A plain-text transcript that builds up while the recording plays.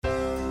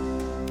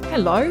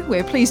Hello,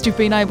 we're pleased you've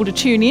been able to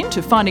tune in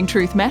to Finding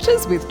Truth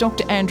Matters with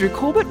Dr. Andrew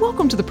Corbett.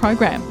 Welcome to the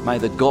program. May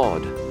the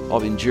God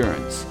of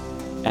endurance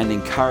and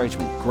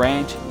encouragement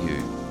grant you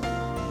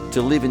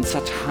to live in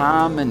such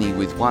harmony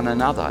with one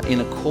another,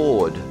 in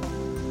accord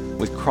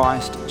with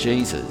Christ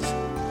Jesus,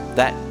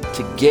 that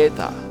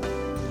together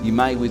you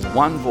may with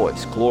one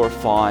voice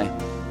glorify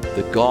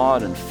the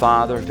God and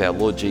Father of our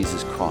Lord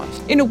Jesus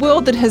Christ. In a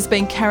world that has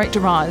been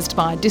characterised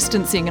by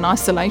distancing and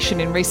isolation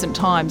in recent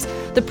times,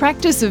 the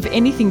practice of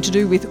anything to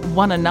do with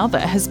one another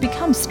has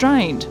become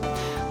strained.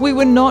 We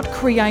were not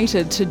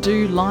created to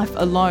do life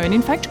alone.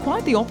 In fact,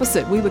 quite the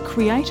opposite. We were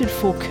created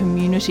for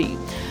community.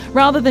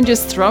 Rather than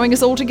just throwing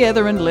us all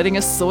together and letting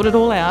us sort it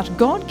all out,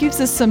 God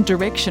gives us some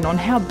direction on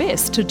how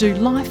best to do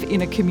life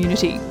in a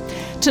community.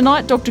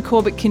 Tonight, Dr.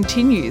 Corbett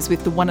continues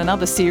with the One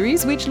Another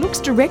series, which looks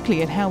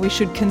directly at how we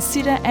should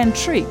consider and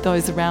treat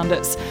those around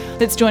us.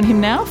 Let's join him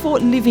now for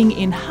Living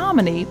in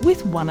Harmony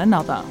with One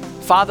Another.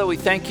 Father, we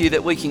thank you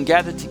that we can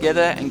gather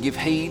together and give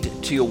heed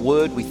to your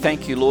word. We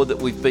thank you, Lord, that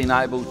we've been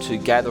able to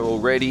gather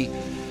already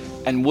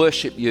and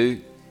worship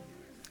you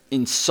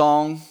in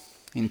song,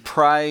 in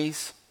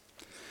praise.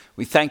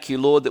 We thank you,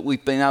 Lord, that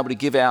we've been able to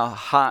give our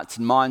hearts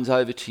and minds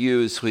over to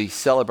you as we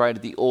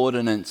celebrated the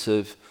ordinance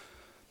of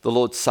the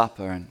Lord's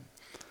Supper and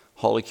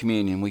Holy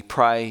Communion. We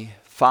pray,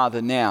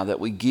 Father, now that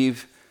we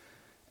give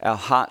our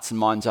hearts and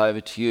minds over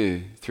to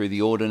you through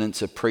the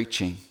ordinance of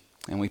preaching.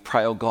 And we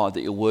pray, oh God,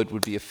 that your word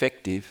would be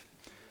effective.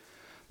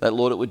 That,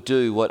 Lord, it would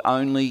do what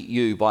only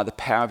you, by the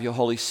power of your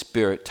Holy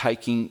Spirit,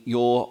 taking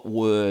your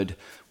word,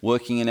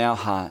 working in our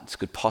hearts,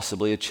 could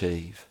possibly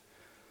achieve.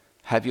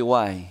 Have your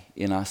way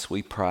in us,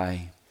 we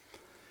pray.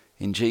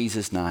 In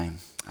Jesus' name,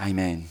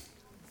 amen.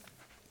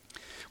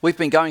 We've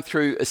been going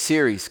through a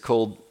series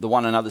called the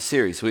One Another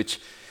series, which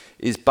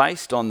is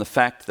based on the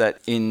fact that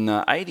in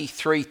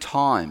 83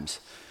 times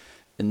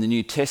in the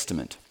New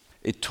Testament,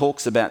 it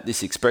talks about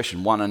this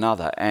expression, one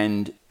another,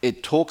 and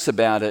it talks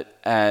about it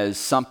as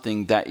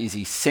something that is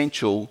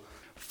essential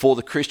for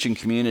the Christian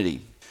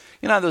community.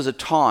 You know, there was a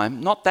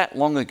time, not that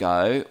long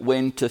ago,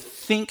 when to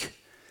think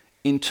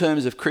in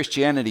terms of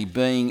Christianity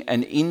being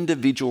an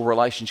individual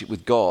relationship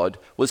with God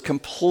was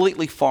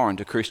completely foreign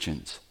to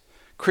Christians.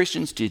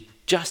 Christians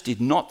just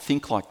did not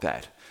think like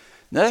that.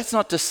 Now, that's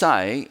not to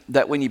say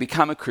that when you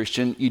become a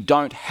Christian, you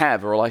don't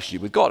have a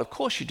relationship with God. Of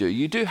course you do.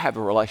 You do have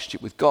a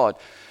relationship with God.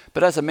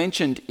 But as I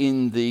mentioned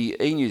in the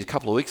e-news a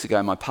couple of weeks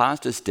ago, my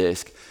pastor's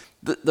desk,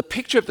 the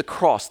picture of the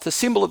cross, the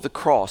symbol of the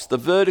cross, the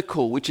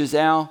vertical, which is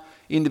our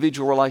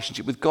individual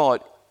relationship with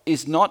God,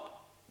 is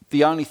not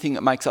the only thing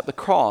that makes up the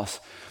cross.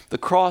 The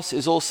cross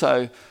is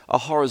also a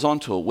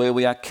horizontal where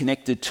we are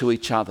connected to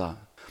each other.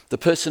 The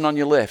person on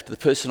your left, the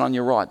person on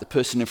your right, the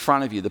person in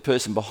front of you, the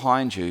person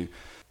behind you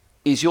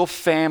is your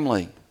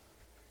family.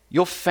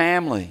 Your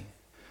family.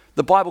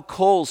 The Bible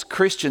calls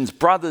Christians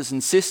brothers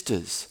and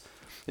sisters.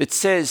 It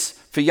says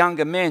for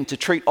younger men to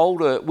treat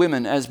older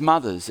women as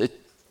mothers. It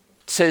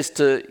says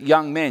to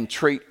young men,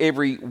 treat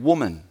every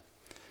woman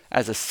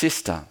as a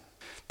sister.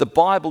 The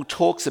Bible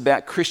talks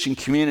about Christian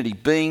community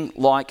being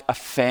like a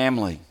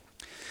family.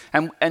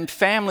 And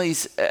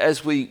families,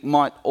 as we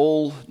might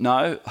all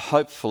know,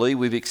 hopefully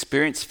we've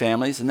experienced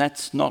families, and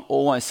that's not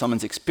always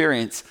someone's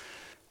experience.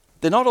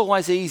 They're not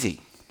always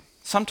easy.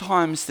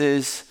 Sometimes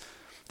there's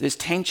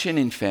tension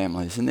in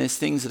families, and there's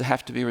things that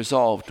have to be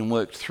resolved and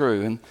worked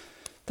through, and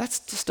that's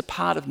just a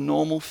part of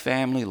normal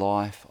family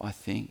life, I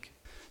think.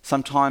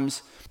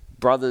 Sometimes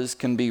brothers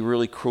can be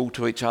really cruel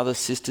to each other,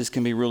 sisters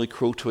can be really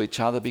cruel to each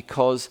other,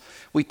 because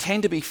we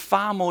tend to be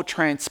far more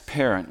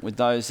transparent with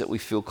those that we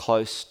feel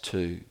close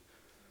to,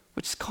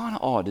 which is kind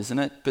of odd, isn't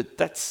it? But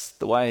that's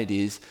the way it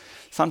is.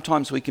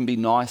 Sometimes we can be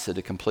nicer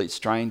to complete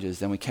strangers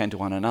than we can to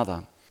one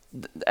another.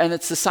 And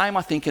it's the same,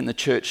 I think, in the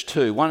church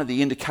too. One of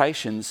the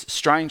indications,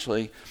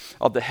 strangely,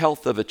 of the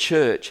health of a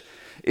church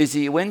is that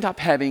you end up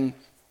having,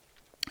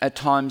 at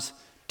times,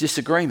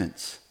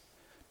 disagreements.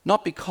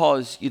 Not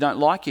because you don't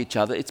like each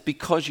other, it's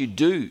because you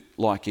do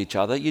like each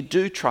other, you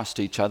do trust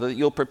each other, that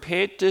you're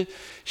prepared to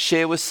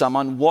share with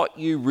someone what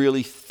you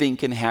really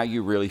think and how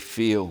you really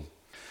feel.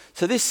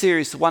 So this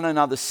series, the One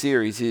Another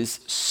series, is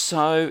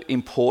so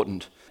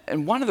important.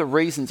 And one of the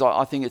reasons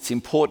I think it's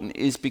important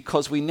is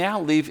because we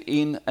now live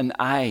in an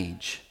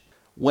age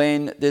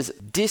when there's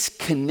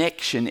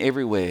disconnection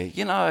everywhere.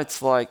 You know,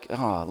 it's like,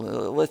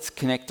 let's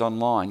connect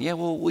online. Yeah,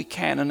 well, we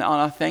can. And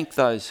I thank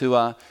those who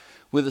are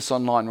with us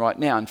online right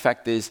now. In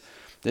fact,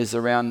 there's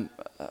around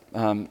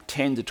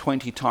 10 to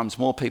 20 times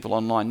more people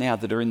online now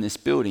that are in this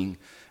building.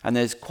 And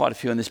there's quite a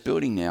few in this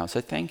building now, so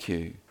thank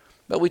you.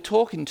 But we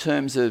talk in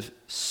terms of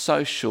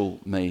social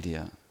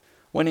media,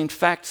 when in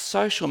fact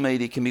social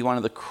media can be one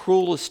of the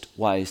cruelest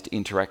ways to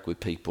interact with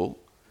people,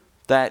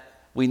 that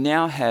we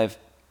now have,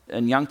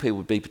 and young people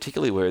would be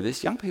particularly aware of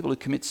this, young people who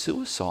commit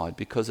suicide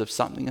because of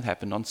something that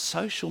happened on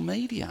social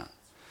media.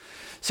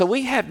 So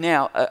we have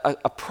now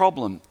a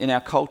problem in our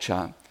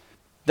culture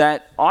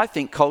that I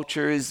think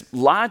culture is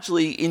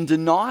largely in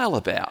denial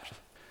about,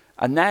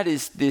 and that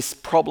is this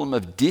problem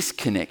of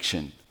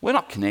disconnection. We're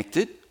not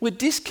connected, we're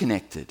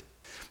disconnected.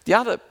 The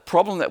other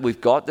problem that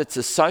we've got that's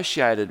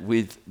associated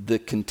with the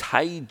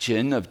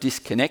contagion of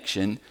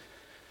disconnection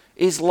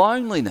is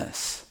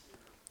loneliness.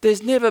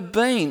 There's never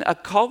been a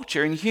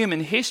culture in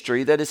human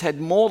history that has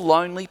had more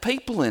lonely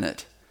people in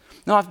it.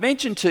 Now, I've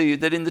mentioned to you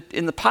that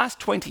in the past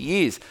 20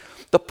 years,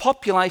 the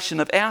population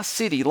of our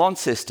city,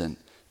 Launceston,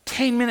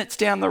 10 minutes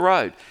down the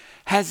road,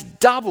 has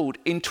doubled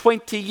in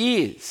 20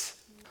 years.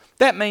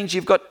 That means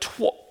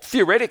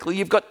theoretically,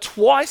 you've got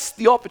twice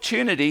the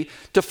opportunity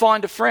to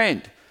find a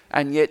friend.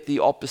 And yet the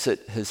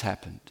opposite has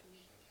happened.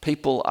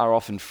 People are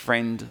often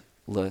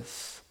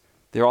friendless.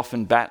 They're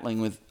often battling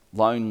with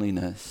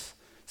loneliness.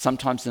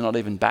 Sometimes they're not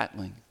even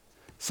battling.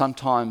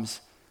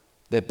 Sometimes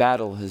their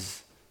battle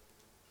is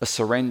a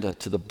surrender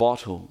to the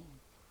bottle,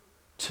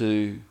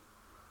 to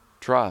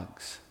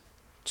drugs,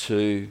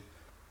 to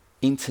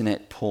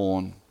internet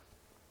porn,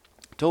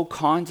 to all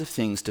kinds of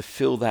things to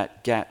fill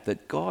that gap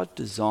that God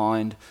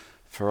designed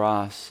for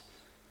us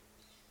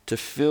to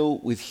fill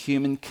with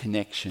human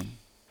connection.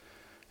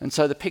 And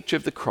so the picture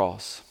of the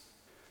cross,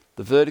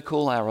 the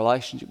vertical, our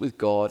relationship with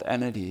God,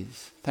 and it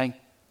is, thank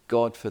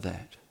God for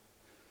that.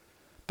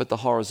 But the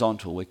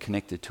horizontal, we're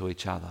connected to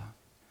each other.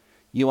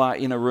 You are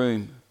in a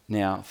room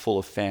now full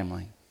of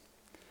family.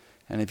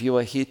 And if you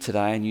are here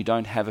today and you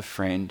don't have a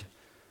friend,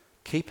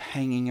 keep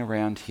hanging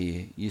around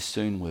here. You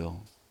soon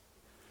will.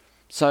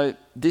 So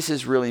this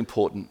is really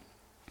important.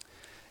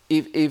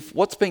 If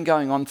what's been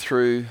going on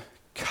through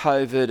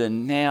COVID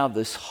and now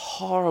this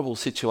horrible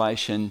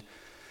situation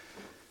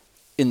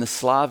in the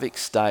Slavic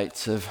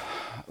states of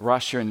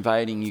Russia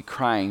invading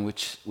Ukraine,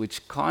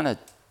 which kind of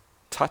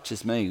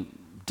touches me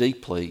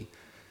deeply,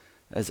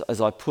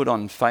 as I put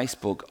on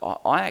Facebook,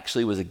 I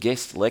actually was a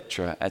guest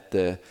lecturer at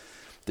the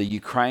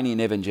Ukrainian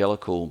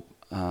Evangelical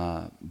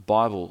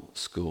Bible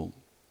School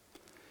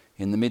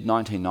in the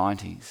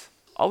mid-1990s.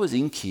 I was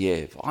in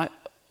Kiev.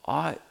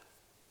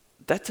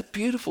 That's a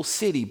beautiful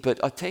city,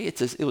 but I tell you,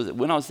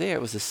 when I was there,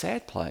 it was a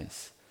sad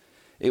place.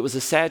 It was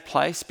a sad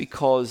place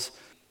because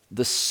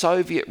the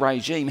Soviet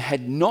regime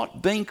had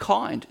not been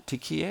kind to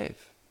Kiev.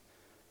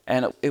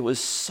 And it was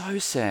so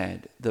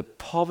sad. The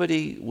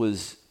poverty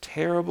was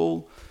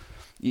terrible.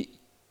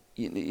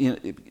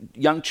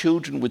 Young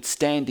children would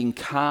stand in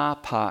car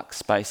park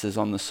spaces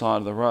on the side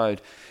of the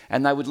road,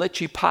 and they would let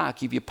you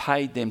park if you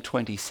paid them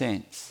 20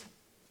 cents.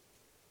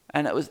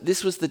 And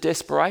this was the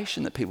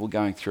desperation that people were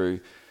going through.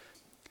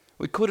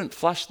 We couldn't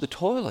flush the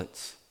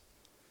toilets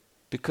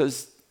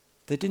because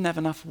they didn't have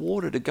enough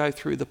water to go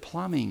through the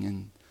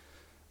plumbing,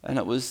 and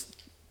it was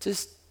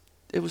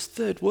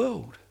third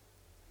world.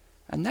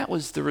 And that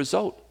was the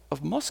result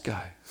of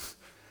Moscow.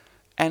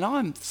 And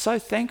I'm so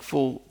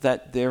thankful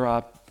that there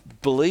are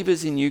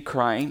believers in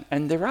Ukraine,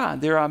 and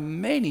there are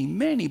many,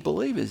 many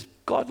believers,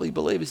 godly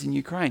believers in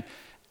Ukraine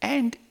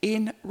and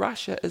in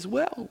Russia as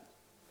well,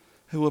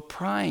 who are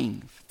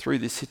praying through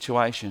this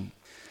situation.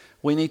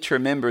 We need to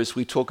remember as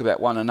we talk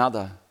about one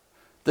another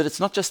that it's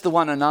not just the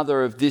one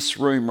another of this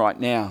room right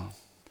now.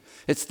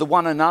 It's the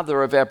one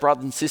another of our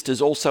brothers and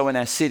sisters also in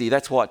our city.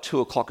 That's why at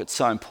 2:00 it's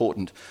so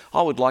important.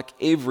 I would like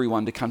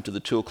everyone to come to the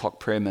 2:00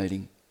 prayer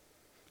meeting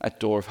at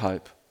Door of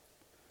Hope,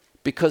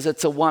 because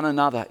it's a one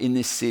another in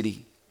this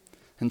city.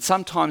 And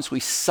sometimes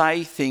we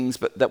say things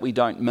that we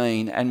don't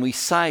mean, and we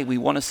say we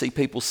want to see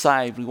people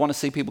saved, we want to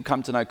see people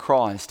come to know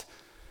Christ,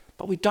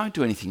 but we don't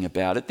do anything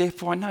about it.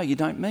 Therefore, I know you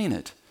don't mean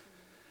it.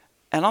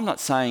 And I'm not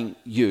saying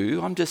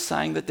you, I'm just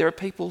saying that there are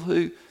people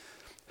who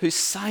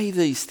say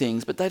these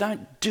things, but they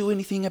don't do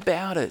anything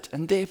about it.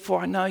 And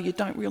therefore, I know you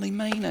don't really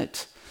mean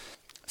it.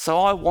 So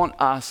I want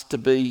us to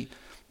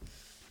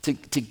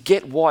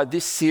get why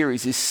this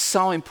series is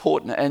so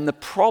important. And the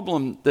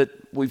problem that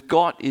we've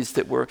got is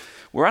that we're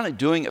only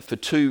doing it for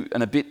 2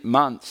 and a bit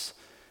months,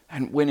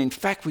 and when in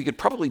fact we could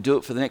probably do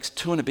it for the next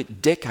 2 and a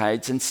bit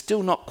decades and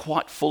still not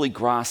quite fully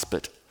grasp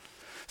it.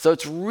 So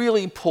it's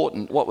really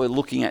important what we're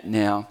looking at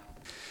now.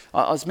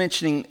 I was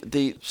mentioning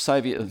the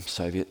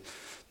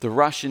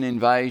Russian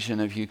invasion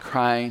of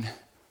Ukraine,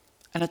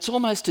 and it's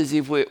almost as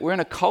if we're in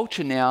a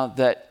culture now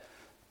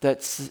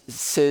that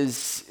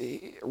says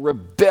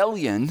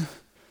rebellion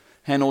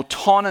and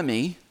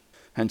autonomy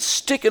and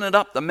sticking it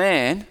up the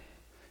man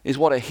is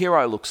what a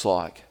hero looks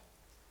like.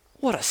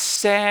 What a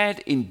sad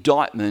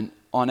indictment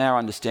on our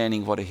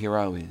understanding of what a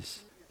hero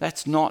is.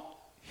 That's not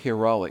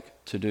heroic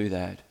to do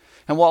that.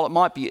 And while it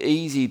might be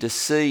easy to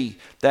see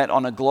that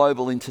on a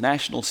global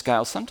international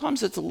scale,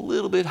 sometimes it's a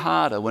little bit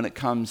harder when it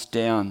comes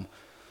down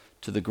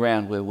to the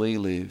ground where we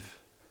live.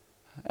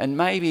 And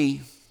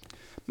maybe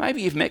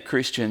you've met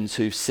Christians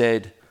who've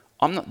said,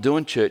 I'm not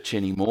doing church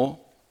anymore.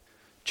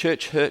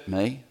 Church hurt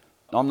me.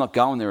 I'm not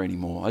going there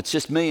anymore. It's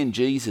just me and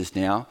Jesus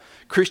now.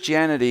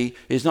 Christianity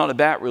is not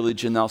about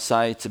religion, they'll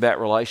say, it's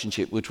about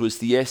relationship, which was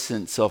the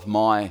essence of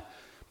my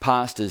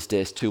pastor's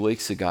desk 2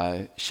 weeks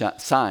ago,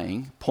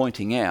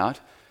 pointing out,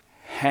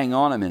 hang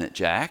on a minute,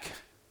 Jack.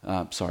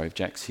 Sorry if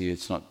Jack's here,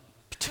 it's not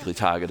particularly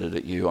targeted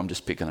at you, I'm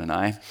just picking a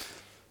name.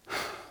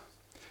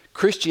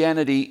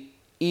 Christianity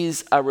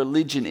is a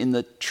religion in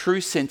the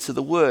true sense of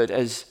the word,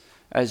 as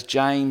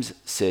James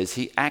says.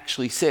 He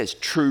actually says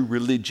true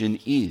religion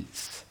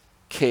is.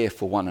 care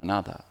for one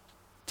another,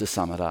 to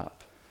sum it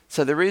up.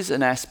 So there is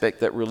an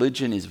aspect that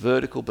religion is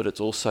vertical, but it's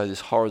also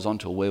this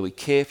horizontal where we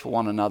care for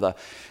one another.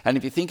 And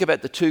if you think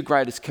about the two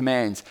greatest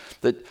commands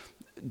that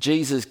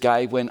Jesus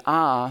gave when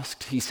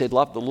asked, he said,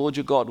 love the Lord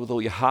your God with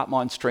all your heart,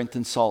 mind, strength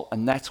and soul.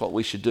 And that's what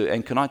we should do.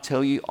 And can I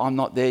tell you, I'm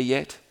not there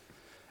yet.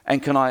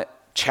 And can I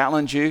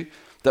challenge you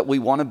that we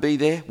want to be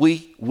there?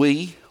 We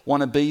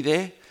want to be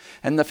there.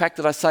 And the fact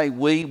that I say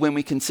we, when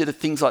we consider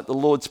things like the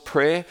Lord's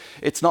Prayer,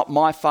 it's not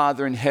my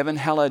Father in heaven,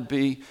 hallowed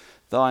be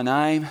thy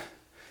name,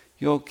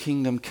 your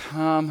kingdom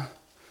come,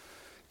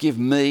 give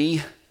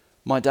me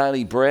my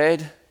daily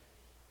bread.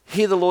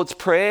 Hear the Lord's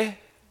Prayer.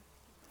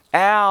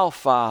 Our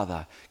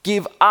Father,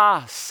 give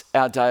us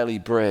our daily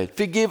bread.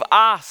 Forgive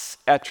us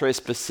our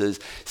trespasses.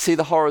 See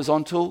the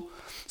horizontal?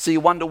 So you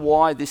wonder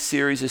why this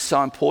series is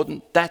so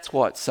important? That's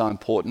why it's so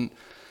important.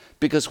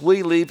 Because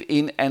we live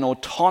in an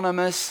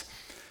autonomous,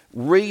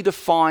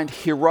 redefined,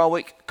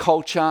 heroic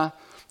culture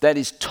that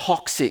is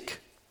toxic.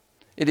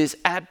 It is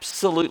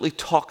absolutely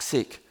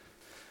toxic.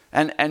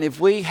 And if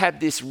we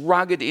have this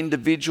rugged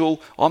individual,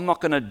 I'm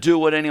not going to do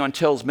what anyone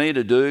tells me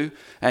to do,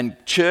 and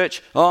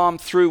church, I'm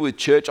through with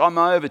church, I'm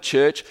over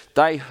church,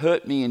 they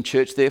hurt me in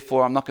church,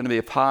 therefore I'm not going to be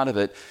a part of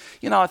it.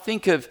 You know, I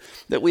think of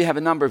that we have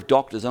a number of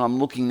doctors, and I'm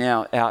looking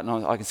now out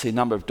and I can see a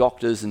number of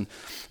doctors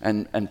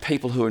and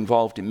people who are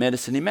involved in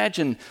medicine.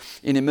 Imagine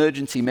in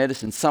emergency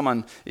medicine,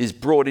 someone is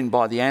brought in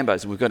by the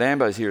ambos, and we've got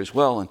ambos here as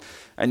well,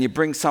 and you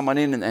bring someone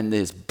in and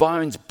there's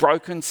bones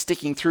broken,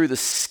 sticking through the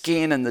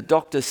skin, and the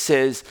doctor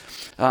says,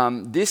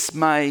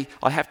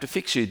 I have to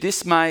fix you.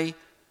 This may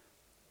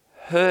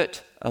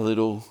hurt a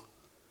little.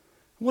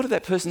 What if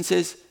that person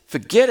says,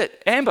 forget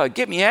it, Ambo,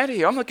 get me out of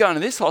here. I'm not going to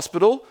this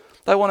hospital.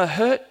 They want to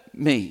hurt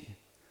me.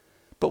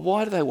 But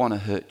why do they want to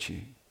hurt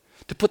you?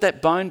 To put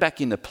that bone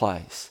back into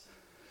place.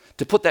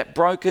 To put that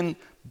broken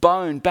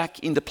bone back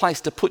into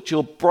place. To put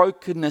your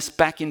brokenness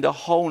back into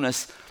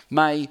wholeness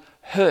may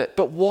hurt.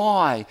 But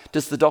why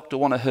does the doctor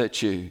want to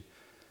hurt you?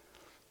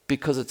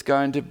 Because it's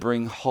going to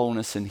bring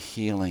wholeness and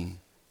healing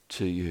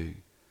to you.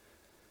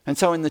 And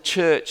so in the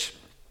church,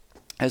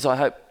 as I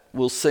hope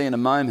we'll see in a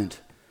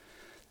moment,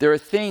 there are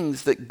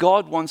things that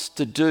God wants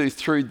to do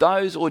through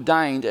those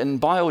ordained, and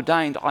by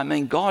ordained I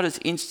mean God has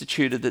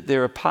instituted that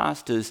there are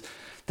pastors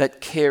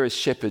that care as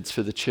shepherds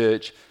for the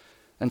church,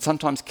 and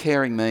sometimes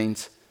caring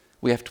means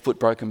we have to put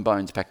broken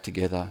bones back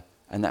together,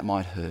 and that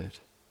might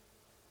hurt.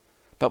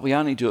 But we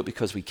only do it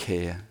because we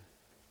care.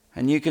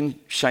 And you can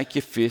shake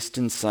your fist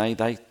and say,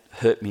 they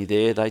hurt me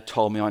there, they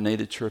told me I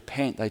needed to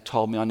repent, they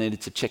told me I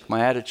needed to check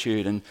my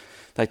attitude, and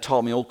they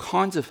told me all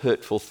kinds of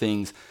hurtful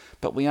things,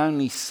 but we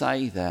only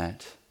say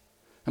that.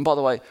 And by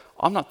the way,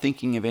 I'm not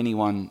thinking of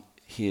anyone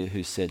here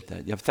who said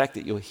that. The fact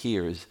that you're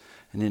here is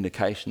an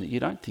indication that you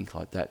don't think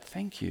like that.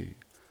 Thank you.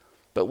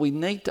 But we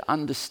need to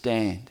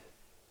understand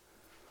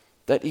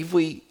that if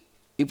we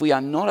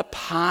are not a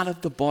part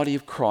of the body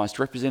of Christ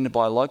represented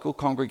by a local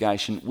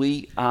congregation,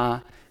 we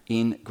are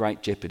in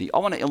great jeopardy. I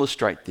want to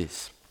illustrate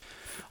this.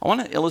 I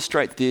want to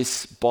illustrate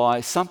this by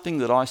something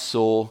that I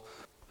saw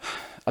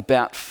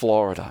about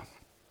Florida.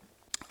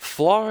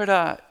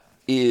 Florida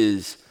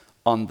is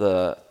on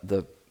the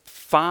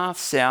far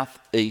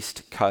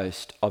southeast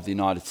coast of the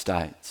United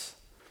States.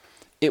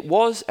 It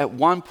was at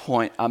one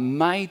point a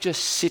major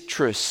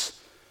citrus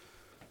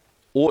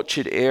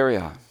orchard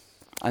area,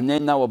 and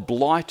then they were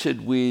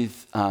blighted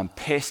with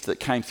pests that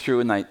came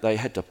through, and they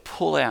had to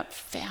pull out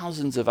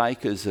thousands of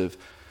acres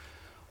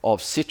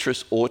of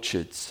citrus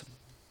orchards.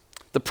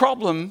 The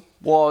problem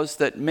was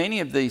that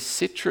many of these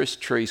citrus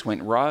trees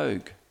went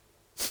rogue.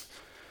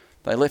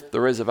 They left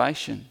the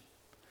reservation.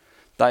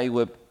 They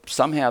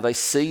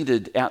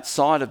seeded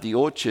outside of the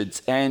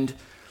orchards, and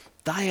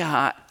they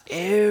are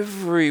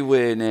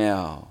everywhere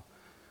now.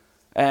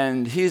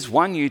 And here's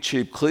one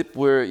YouTube clip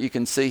where you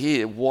can see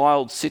here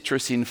wild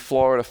citrus in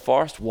Florida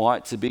forest. Why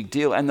it's a big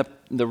deal. And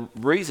the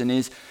reason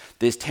is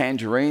there's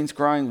tangerines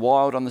growing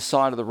wild on the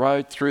side of the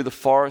road through the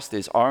forest.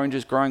 There's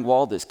oranges growing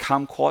wild. There's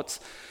kumquats.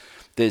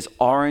 There's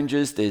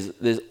oranges.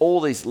 There's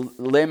all these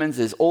lemons.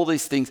 There's all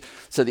these things.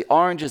 So the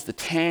oranges, the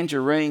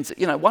tangerines.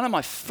 You know, one of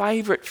my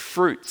favourite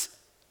fruits,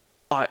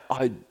 I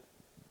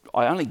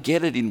only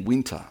get it in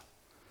winter.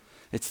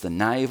 It's the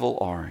navel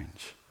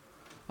orange.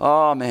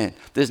 Oh man,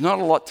 there's not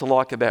a lot to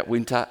like about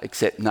winter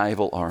except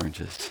navel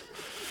oranges.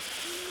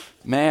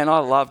 Man, I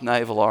love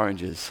navel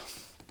oranges.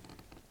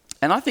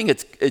 And I think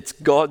it's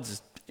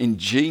God's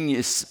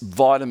ingenious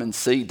vitamin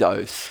C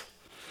dose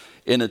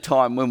in a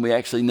time when we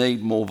actually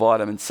need more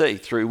vitamin C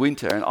through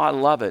winter, and I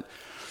love it.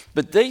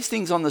 But these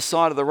things on the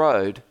side of the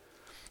road,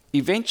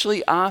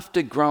 eventually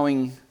after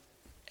growing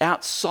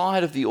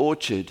outside of the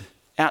orchard,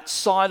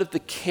 outside of the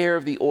care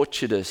of the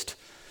orchardist,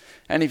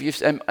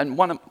 and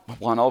one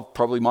of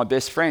probably my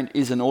best friend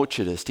is an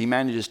orchardist. He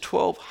manages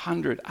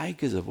 1,200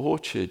 acres of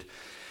orchard,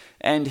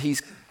 and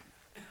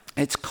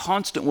it's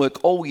constant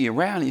work all year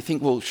round. And you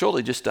think, well,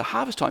 surely just a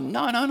harvest time.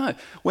 No.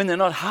 When they're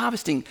not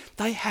harvesting,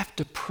 they have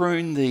to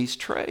prune these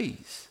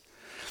trees.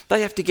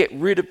 They have to get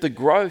rid of the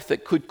growth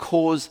that could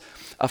cause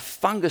a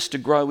fungus to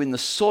grow in the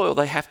soil.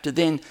 They have to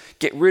then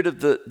get rid of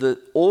the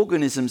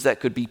organisms that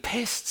could be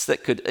pests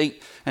that could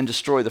eat and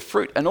destroy the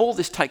fruit. And all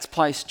this takes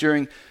place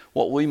during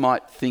what we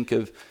might think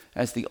of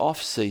as the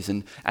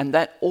off-season. And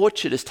that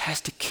orchardist has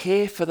to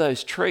care for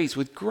those trees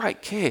with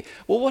great care.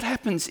 Well, what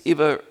happens if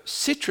a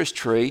citrus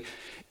tree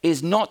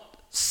is not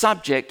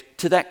subject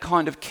to that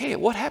kind of care?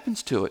 What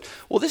happens to it?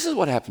 Well, this is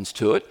what happens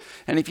to it.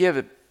 And if you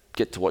ever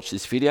get to watch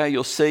this video,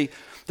 you'll see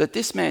that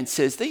this man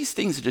says these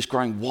things are just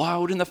growing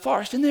wild in the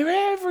forest and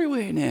they're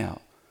everywhere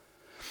now.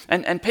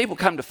 And people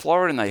come to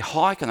Florida and they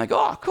hike and they go,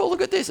 oh, cool,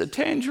 look at this, a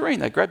tangerine.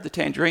 They grab the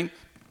tangerine,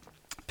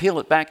 peel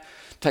it back,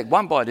 take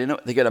one bite in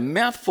it, they get a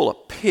mouthful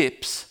of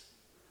pips,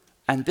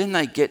 and then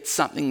they get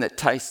something that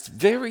tastes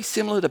very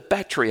similar to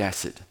battery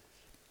acid.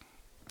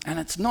 And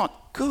it's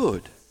not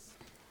good.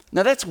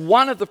 Now, that's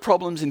one of the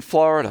problems in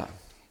Florida.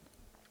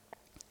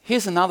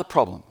 Here's another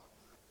problem.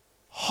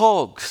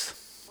 Hogs.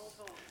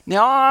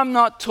 Now, I'm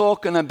not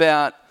talking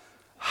about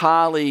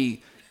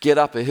Harley get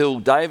up a hill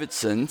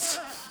Davidsons.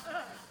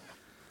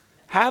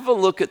 Have a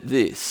look at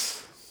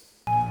this.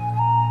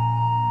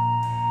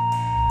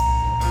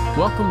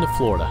 Welcome to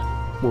Florida,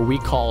 where we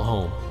call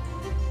home.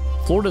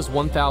 Florida's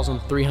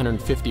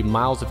 1,350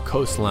 miles of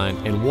coastline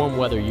and warm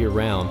weather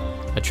year-round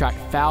attract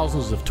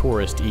thousands of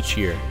tourists each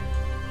year.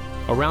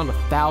 Around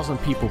 1,000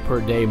 people per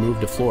day move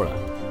to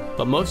Florida,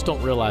 but most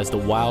don't realize the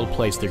wild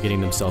place they're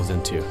getting themselves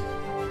into.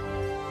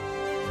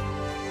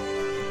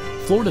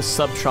 Florida's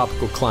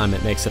subtropical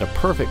climate makes it a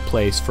perfect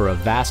place for a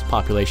vast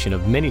population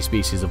of many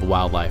species of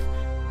wildlife,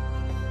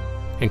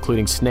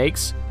 including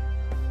snakes,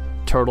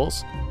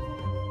 turtles,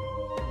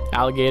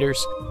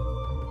 alligators,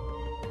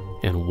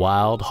 and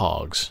wild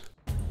hogs.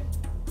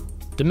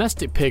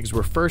 Domestic pigs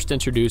were first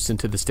introduced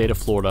into the state of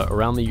Florida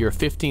around the year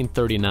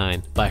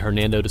 1539 by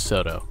Hernando de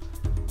Soto.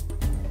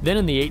 Then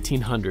in the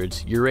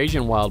 1800s,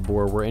 Eurasian wild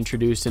boar were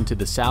introduced into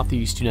the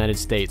southeast United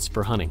States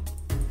for hunting.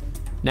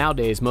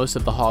 Nowadays, most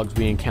of the hogs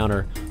we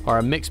encounter are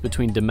a mix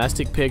between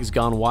domestic pigs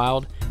gone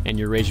wild and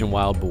Eurasian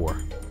wild boar.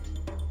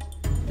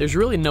 There's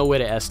really no way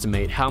to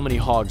estimate how many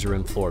hogs are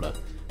in Florida,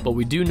 but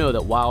we do know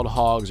that wild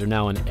hogs are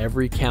now in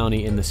every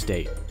county in the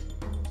state.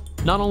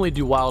 Not only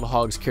do wild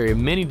hogs carry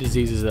many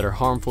diseases that are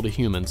harmful to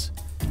humans,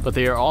 but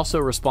they are also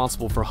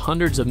responsible for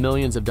hundreds of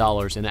millions of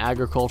dollars in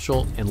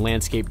agricultural and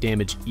landscape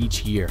damage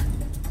each year.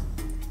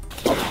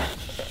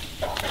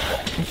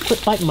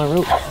 Quit biting my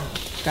rope.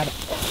 Got it.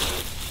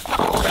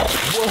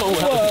 Whoa,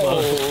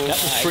 that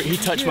was free. He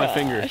touched my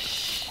finger.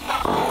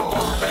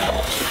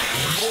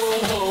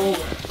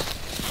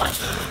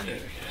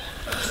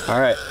 All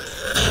right,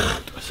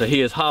 so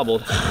he is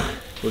hobbled.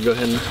 We'll go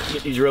ahead and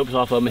get these ropes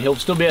off of him. He'll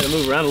still be able to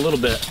move around a little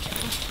bit,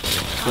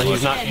 but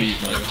he's not beat.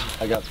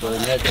 I got the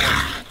neck.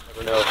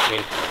 Never know. I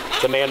mean,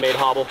 it's a man-made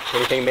hobble.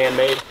 Anything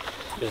man-made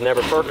is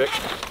never perfect,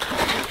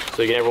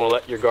 so you never want to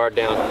let your guard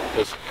down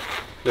because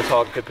this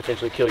hog could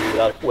potentially kill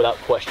you without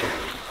question.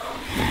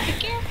 Be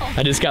careful.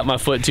 I just got my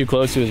foot too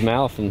close to his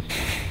mouth and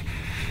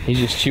he's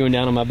just chewing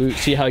down on my boot.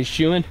 See how he's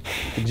chewing?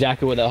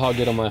 Exactly what that hog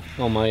did on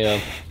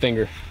my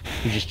finger.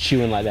 He's just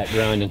chewing like that,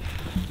 grinding.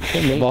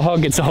 If a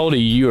hog gets a hold of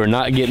you, you are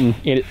not getting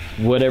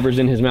whatever's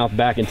in his mouth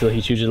back until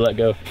he chooses to let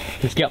go.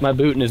 He's got my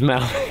boot in his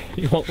mouth.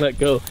 He won't let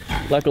go.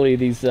 Luckily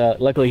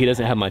he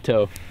doesn't have my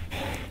toe.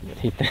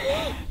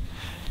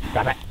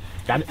 Grab it.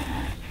 Grab it.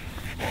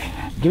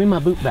 Give me my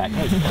boot back.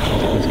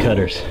 These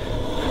cutters.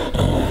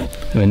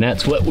 I mean,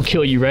 that's what will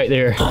kill you right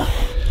there.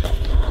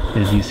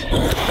 Is these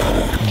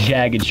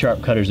jagged,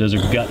 sharp cutters. Those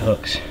are gut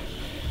hooks.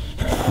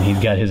 And he's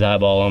got his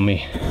eyeball on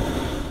me.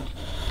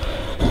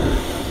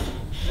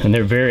 And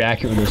they're very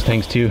accurate with those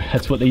things too.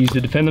 That's what they use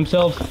to defend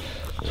themselves.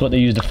 That's what they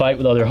use to fight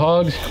with other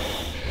hogs.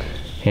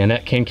 And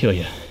that can kill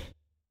you.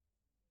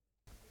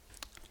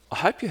 I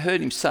hope you heard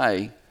him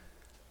say,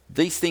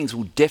 these things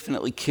will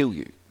definitely kill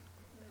you.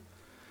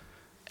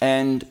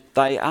 And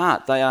they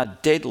are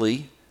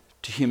deadly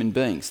to human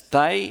beings.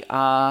 They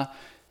are,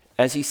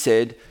 as he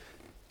said,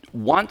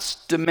 once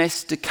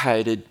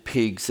domesticated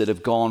pigs that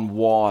have gone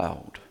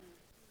wild.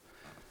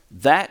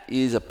 That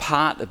is a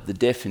part of the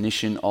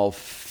definition of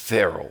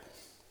feral.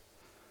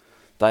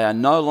 They are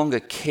no longer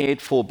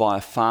cared for by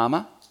a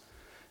farmer,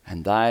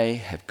 and they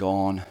have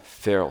gone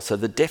feral. So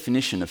the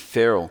definition of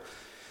feral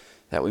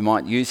that we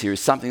might use here is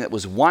something that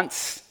was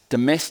once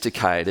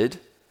domesticated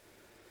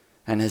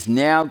and has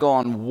now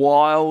gone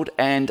wild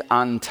and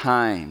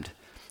untamed.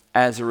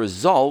 As a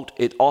result,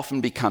 it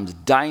often becomes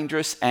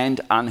dangerous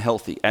and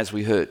unhealthy, as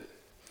we heard.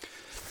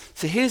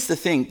 So here's the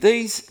thing.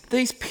 These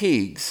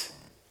pigs,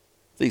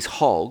 these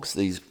hogs,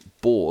 these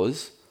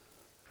boars,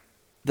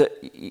 that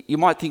you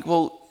might think,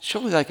 well,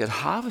 surely they could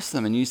harvest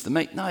them and use the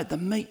meat. No, the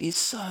meat is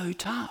so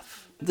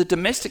tough. The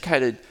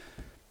domesticated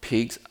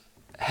pigs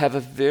have a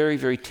very,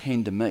 very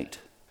tender meat.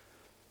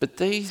 But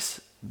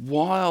these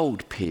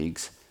wild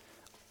pigs,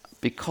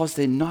 because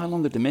they're no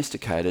longer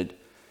domesticated,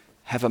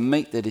 have a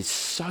meat that is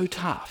so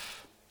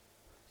tough,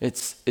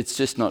 it's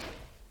just not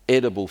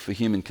edible for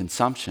human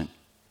consumption.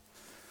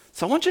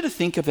 So I want you to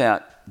think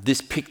about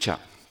this picture,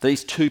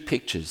 these two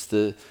pictures,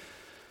 the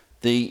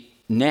the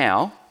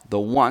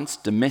once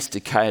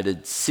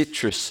domesticated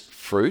citrus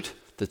fruit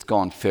that's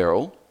gone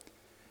feral,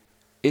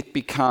 it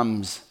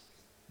becomes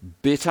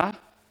bitter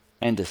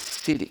and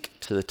acidic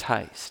to the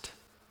taste.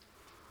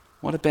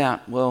 What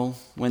about,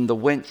 when the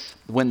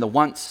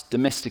once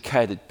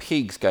domesticated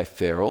pigs go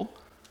feral,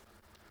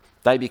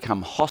 they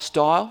become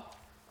hostile,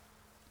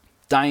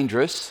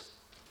 dangerous,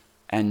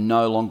 and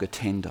no longer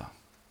tender.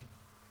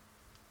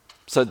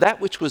 So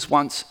that which was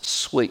once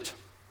sweet,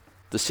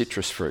 the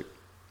citrus fruit,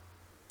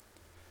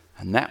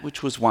 and that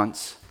which was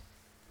once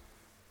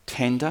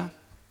tender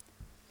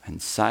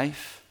and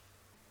safe,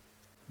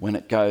 when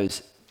it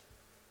goes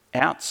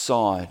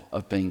outside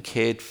of being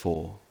cared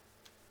for,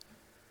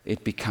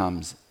 it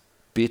becomes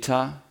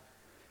bitter,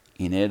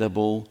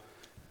 inedible,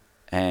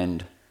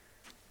 and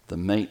the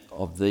meat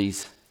of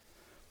these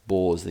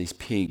boars, these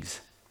pigs,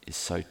 is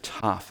so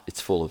tough.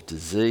 It's full of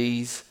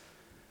disease,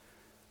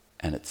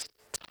 and it's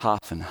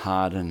tough and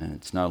hardened, and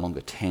it's no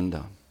longer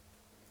tender.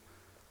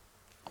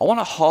 I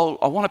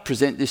want to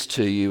present this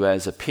to you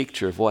as a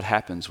picture of what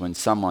happens when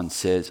someone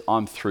says,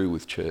 I'm through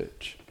with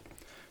church.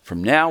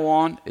 From now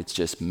on, it's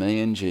just me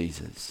and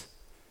Jesus.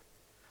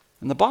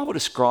 And the Bible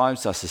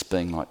describes us as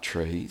being like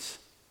trees,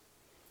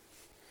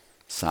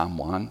 Psalm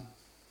 1,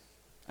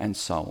 and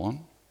so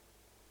on.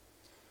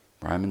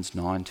 Romans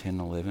 9, 10,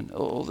 11.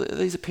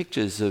 These are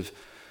pictures of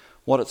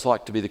what it's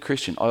like to be the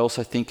Christian. I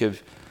also think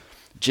of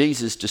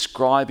Jesus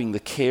describing the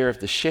care of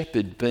the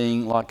shepherd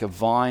being like a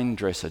vine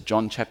dresser,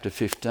 John chapter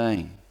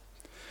 15,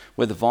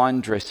 where the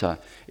vine dresser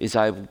is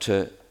able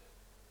to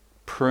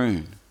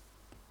prune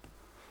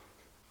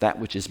that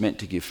which is meant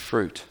to give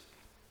fruit.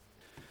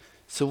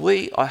 So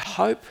I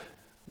hope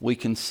we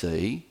can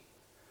see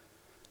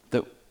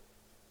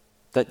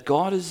that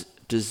God has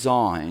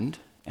designed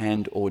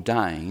and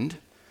ordained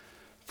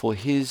for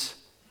his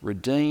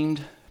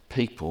redeemed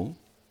people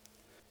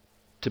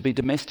to be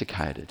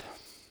domesticated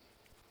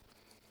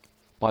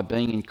by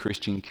being in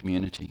Christian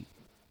community.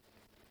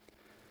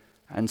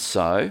 And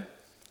so,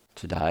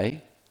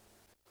 today,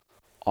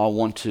 I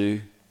want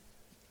to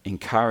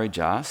encourage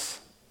us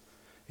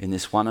in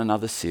this One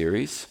Another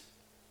series.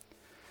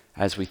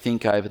 As we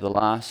think over the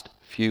last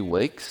few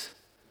weeks,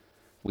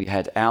 we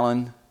had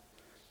Alan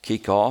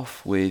kick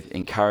off with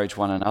Encourage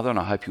One Another, and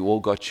I hope you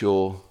all got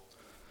your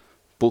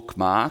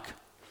bookmark.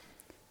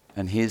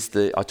 And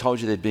I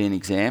told you there'd be an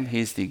exam.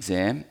 Here's the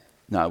exam.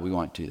 No, we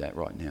won't do that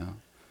right now.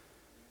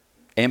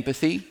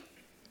 Empathy,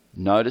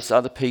 notice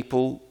other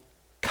people,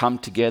 come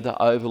together,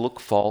 overlook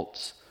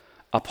faults,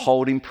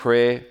 uphold in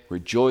prayer,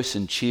 rejoice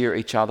and cheer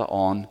each other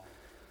on,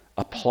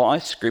 apply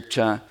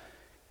scripture,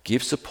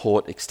 give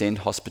support, extend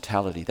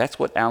hospitality. That's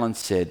what Alan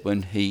said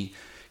when he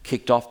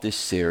kicked off this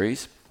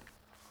series.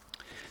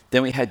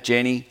 Then we had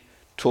Jenny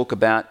talk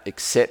about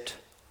accept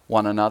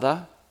one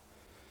another.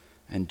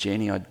 And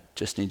Jenny, I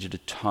just need you to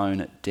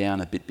tone it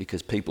down a bit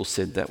because people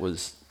said that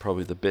was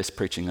probably the best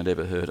preaching I'd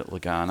ever heard at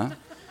Lagana.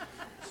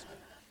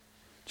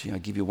 Gee, I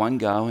give you one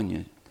go and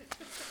you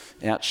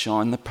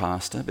outshine the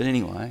pastor. But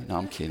anyway, no,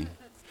 I'm kidding.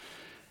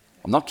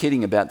 I'm not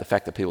kidding about the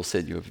fact that people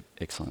said you were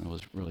excellent. It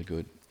was really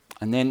good.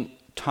 And then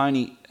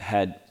Tony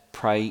had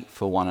pray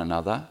for one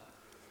another.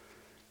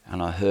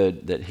 And I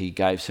heard that he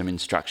gave some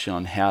instruction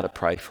on how to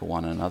pray for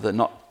one another,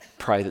 not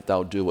pray that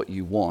they'll do what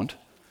you want.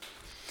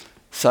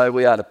 So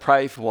we are to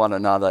pray for one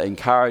another,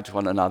 encourage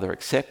one another,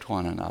 accept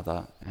one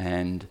another.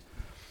 And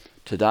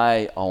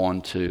today I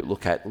want to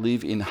look at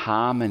live in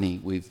harmony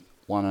with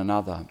one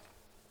another.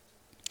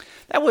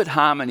 That word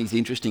harmony is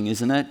interesting,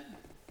 isn't it?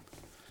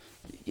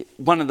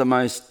 One of the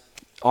most,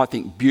 I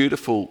think,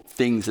 beautiful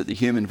things that the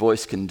human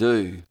voice can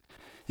do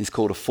is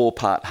called a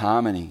 4-part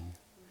harmony.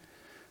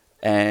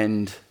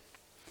 And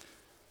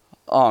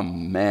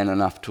I'm man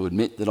enough to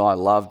admit that I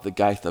love the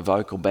Gaither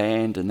Vocal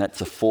Band, and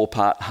that's a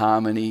 4-part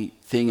harmony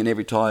thing. And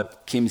every time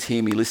Kim's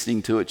hear me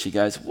listening to it, she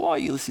goes, "Why are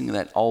you listening to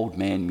that old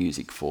man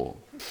music for?"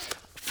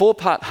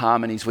 4-part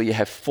harmonies where you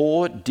have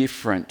 4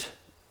 different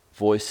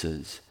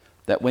voices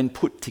that when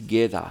put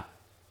together,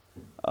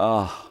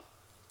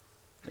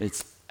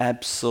 it's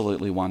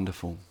absolutely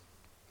wonderful.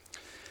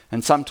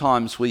 And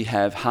sometimes we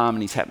have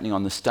harmonies happening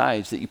on the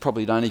stage that you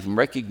probably don't even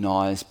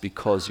recognise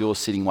because you're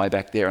sitting way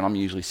back there and I'm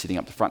usually sitting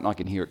up the front and I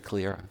can hear it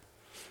clearer.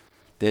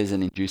 There's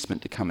an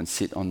inducement to come and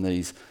sit on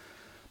these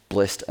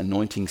blessed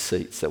anointing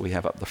seats that we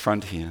have up the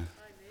front here.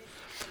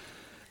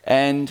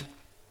 And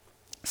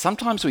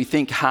sometimes we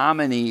think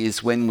harmony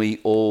is when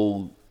we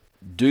all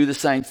do the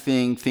same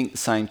thing, think the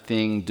same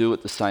thing, do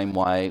it the same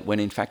way, when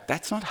in fact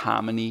that's not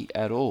harmony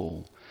at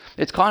all.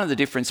 It's kind of the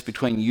difference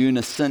between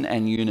unison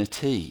and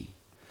unity.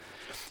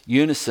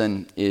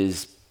 Unison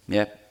is,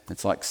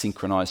 it's like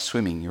synchronized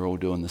swimming. You're all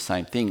doing the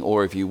same thing.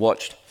 Or if you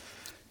watched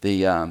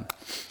the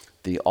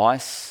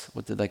ice,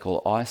 what did they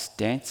call it? Ice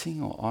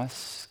dancing or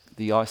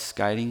the ice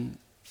skating,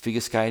 figure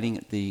skating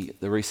at the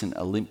recent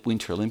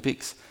Winter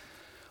Olympics.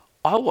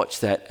 I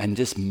watched that and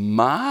just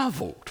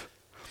marveled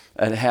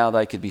at how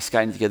they could be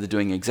skating together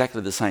doing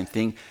exactly the same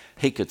thing.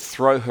 He could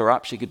throw her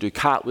up. She could do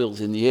cartwheels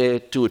in the air,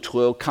 do a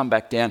twirl, come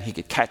back down. He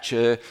could catch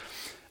her.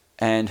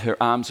 and her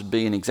arms would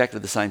be in exactly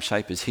the same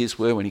shape as his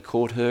were when he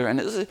caught her. And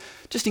it was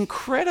just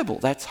incredible.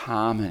 That's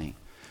harmony.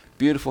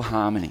 Beautiful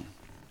harmony.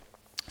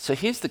 So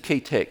here's the key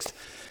text.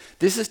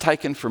 This is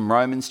taken from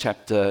Romans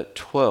chapter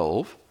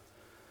 12,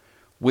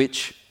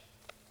 which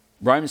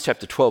Romans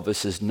chapter 12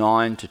 verses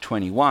 9 to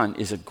 21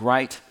 is a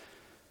great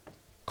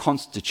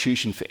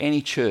constitution for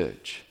any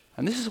church.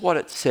 And this is what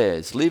it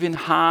says: live in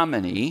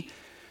harmony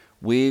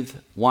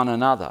with one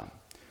another.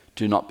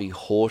 Do not be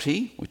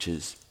haughty, which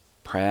is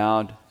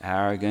proud,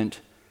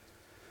 arrogant,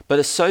 but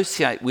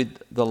associate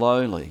with the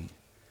lowly.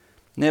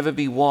 Never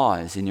be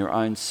wise in your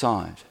own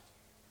sight.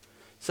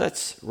 So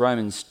that's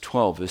Romans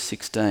 12 verse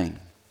 16.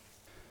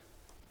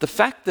 The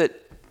fact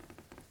that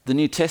the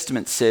New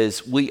Testament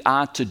says we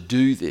are to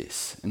do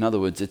this, in other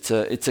words, it's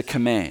a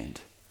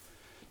command,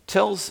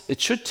 it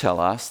should tell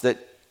us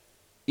that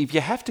if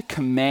you have to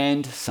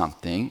command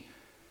something,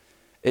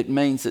 it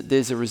means that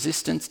there's a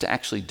resistance to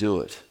actually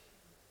do it.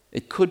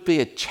 It could be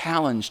a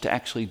challenge to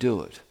actually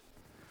do it.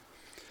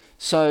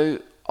 So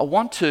I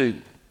want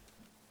to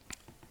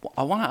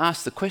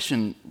ask the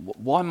question,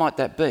 why might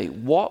that be?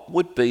 What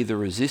would be the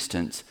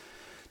resistance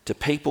to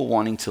people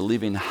wanting to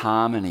live in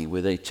harmony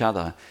with each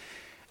other?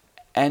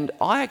 And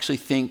I actually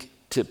think,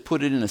 to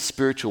put it in a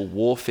spiritual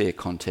warfare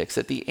context,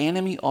 that the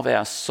enemy of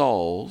our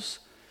souls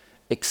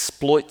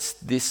exploits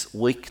this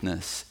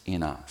weakness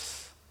in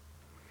us.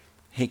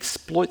 He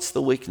exploits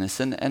the weakness.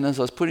 And as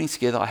I was putting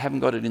together, I haven't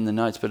got it in the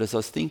notes, but as I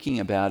was thinking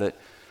about it,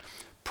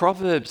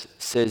 Proverbs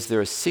says there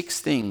are 6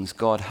 things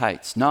God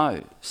hates.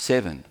 No,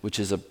 7, which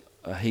is a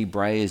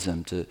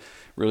Hebraism to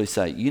really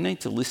say, you need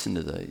to listen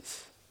to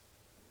these.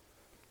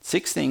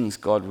 6 things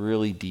God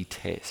really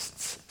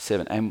detests.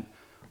 7. And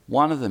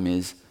one of them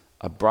is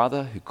a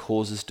brother who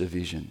causes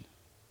division.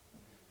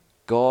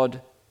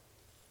 God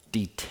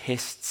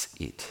detests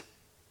it.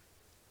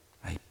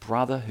 A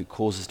brother who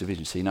causes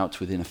division. So you know it's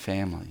within a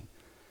family.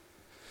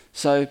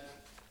 So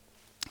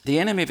the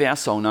enemy of our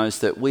soul knows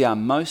that we are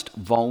most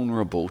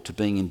vulnerable to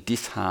being in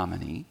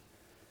disharmony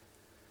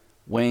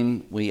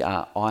when we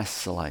are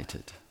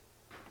isolated.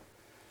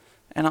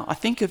 And I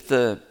think of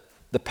the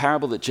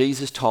parable that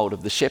Jesus told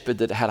of the shepherd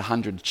that had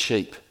 100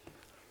 sheep.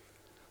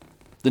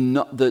 The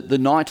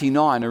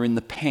 99 are in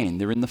the pen,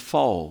 they're in the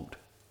fold.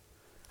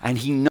 And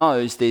he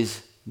knows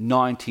there's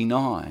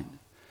 99.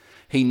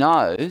 He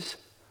knows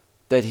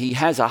that he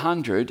has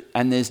 100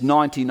 and there's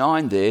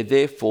 99 there,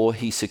 therefore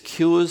he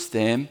secures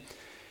them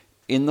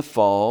in the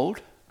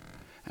fold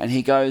and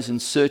he goes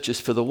and searches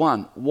for the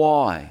one.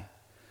 Why?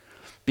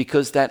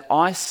 Because that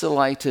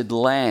isolated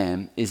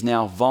lamb is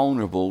now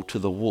vulnerable to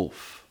the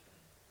wolf.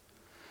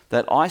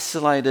 That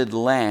isolated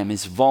lamb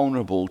is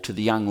vulnerable to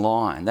the young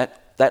lion.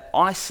 That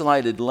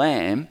isolated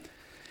lamb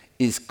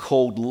is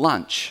called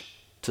lunch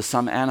to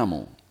some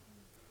animal.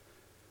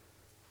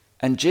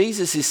 And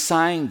Jesus is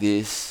saying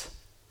this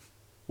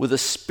with a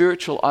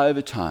spiritual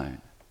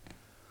overtone.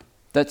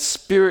 That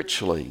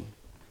spiritually,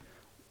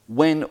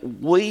 when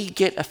we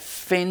get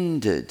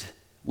offended,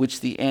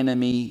 which the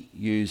enemy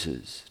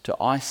uses to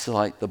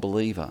isolate the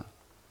believer,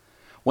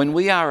 when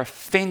we are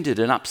offended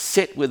and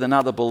upset with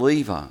another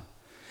believer,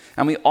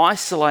 and we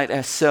isolate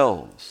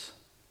ourselves,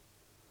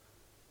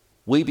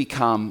 we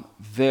become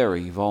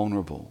very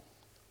vulnerable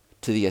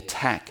to the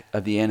attack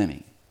of the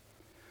enemy,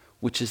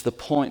 which is the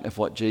point of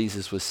what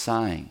Jesus was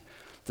saying,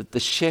 that the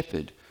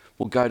shepherd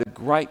will go to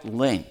great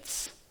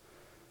lengths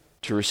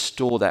to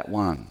restore that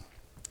one.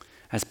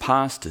 As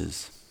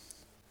pastors,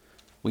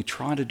 we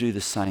try to do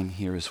the same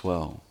here as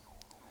well.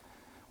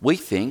 We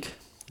think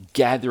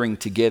gathering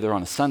together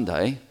on a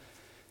Sunday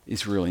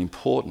is really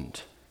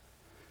important.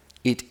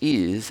 It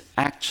is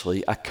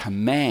actually a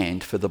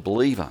command for the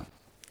believer.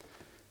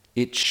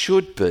 It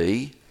should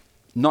be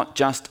not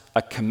just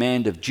a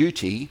command of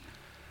duty,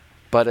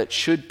 but it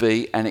should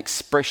be an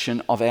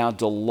expression of our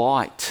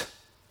delight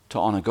to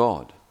honour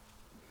God.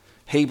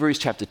 Hebrews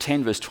chapter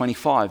 10 verse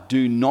 25,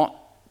 do not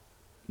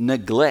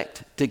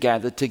neglect to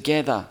gather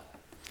together,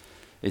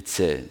 it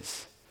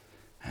says,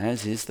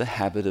 as is the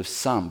habit of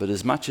some. But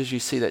as much as you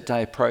see that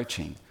day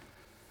approaching,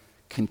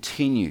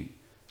 continue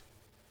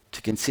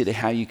to consider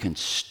how you can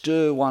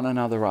stir one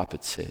another up,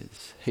 it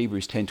says.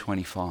 Hebrews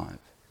 10:25.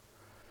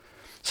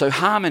 So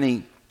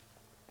harmony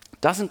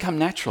doesn't come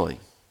naturally.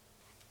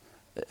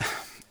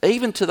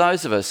 Even to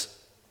those of us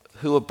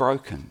who are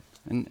broken,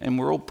 and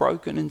we're all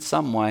broken in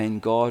some way,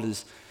 and God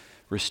is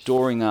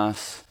restoring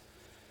us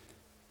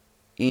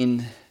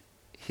in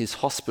his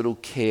hospital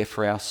care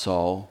for our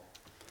soul,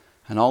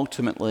 and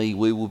ultimately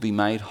we will be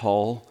made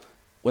whole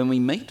when we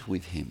meet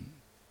with him.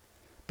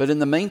 But in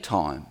the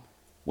meantime,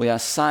 we are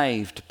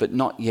saved but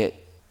not yet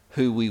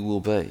who we will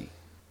be.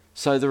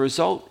 So the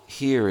result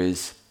here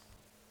is,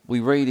 we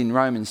read in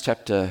Romans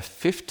chapter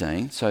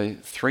 15, so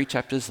 3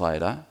 chapters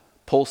later,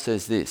 Paul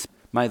says this,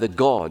 may the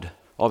God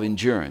of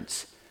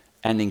endurance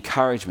and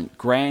encouragement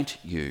grant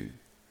you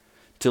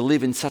to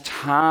live in such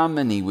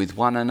harmony with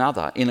one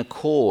another, in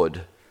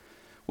accord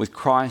with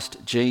Christ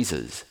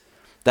Jesus,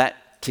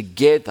 that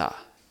together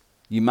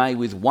you may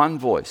with one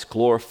voice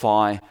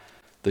glorify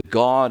the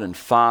God and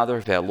Father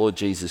of our Lord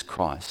Jesus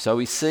Christ. So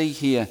we see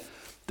here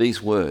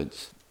these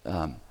words,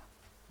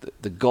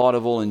 the God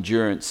of all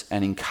endurance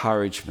and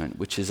encouragement,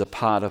 which is a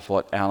part of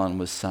what Alan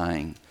was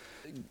saying,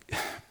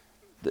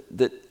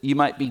 that you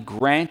might be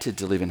granted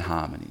to live in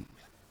harmony.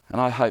 And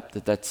I hope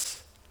that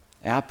that's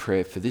our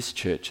prayer for this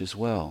church as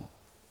well,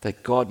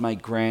 that God may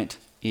grant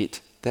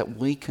it that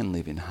we can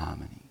live in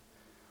harmony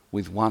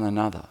with one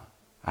another,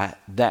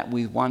 that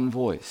with one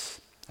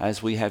voice,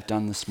 as we have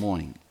done this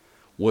morning,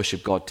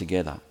 worship God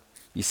together.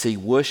 You see,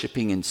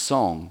 worshipping in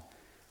song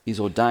is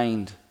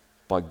ordained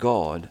by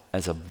God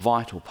as a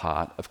vital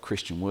part of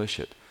Christian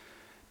worship.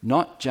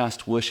 Not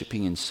just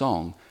worshipping in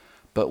song,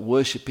 but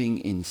worshipping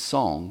in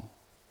song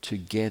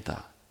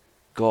together.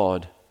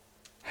 God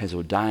has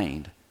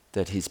ordained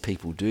that his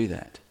people do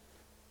that.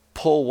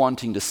 Paul,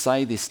 wanting to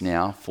say this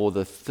now for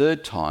the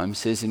third time,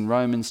 says in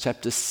Romans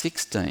chapter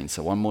 16,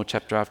 so one more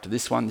chapter after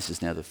this one, this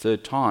is now the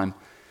third time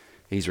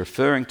he's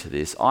referring to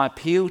this. I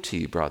appeal to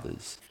you,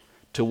 brothers,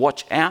 to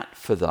watch out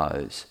for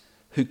those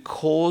who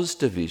cause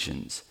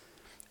divisions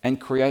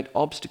and create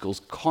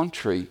obstacles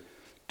contrary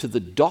to the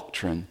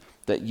doctrine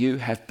that you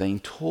have been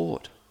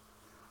taught.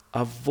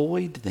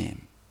 Avoid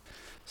them.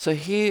 So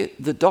here,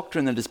 the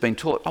doctrine that has been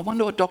taught, I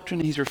wonder what doctrine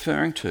he's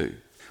referring to.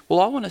 Well,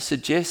 I want to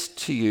suggest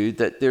to you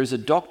that there is a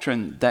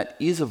doctrine that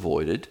is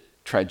avoided,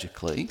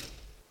 tragically,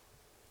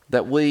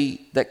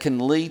 that can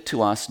lead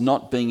to us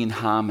not being in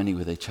harmony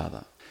with each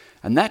other.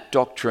 And that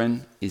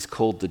doctrine is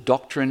called the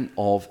doctrine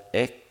of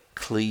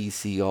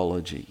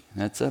ecclesiology.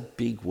 That's a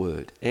big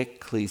word,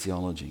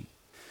 ecclesiology.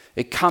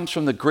 It comes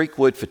from the Greek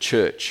word for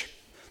church.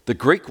 The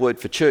Greek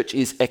word for church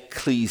is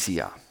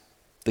ecclesia,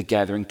 the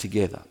gathering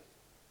together,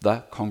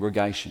 the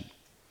congregation,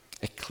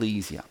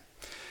 ecclesia.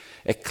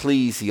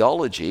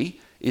 Ecclesiology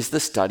is the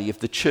study of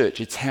the church.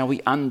 It's how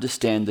we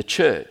understand the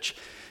church.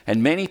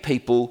 And many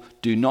people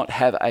do not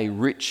have a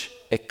rich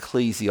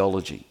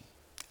ecclesiology.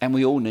 And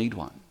we all need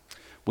one.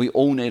 We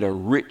all need a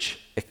rich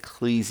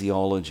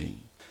ecclesiology.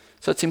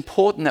 So it's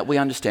important that we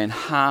understand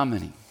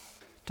harmony.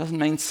 It doesn't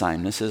mean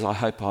sameness, as I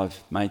hope I've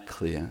made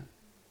clear.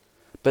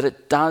 But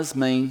it does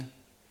mean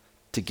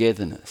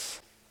togetherness.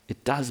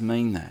 It does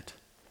mean that.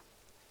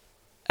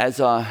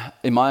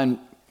 In my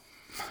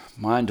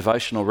own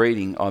devotional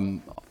reading,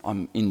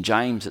 I'm in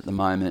James at the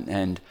moment,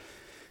 and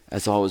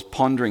as I was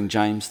pondering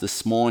James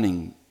this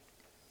morning,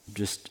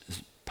 just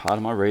as part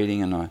of my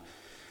reading, and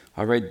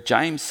I read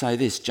James say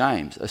this,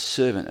 James, a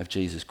servant of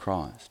Jesus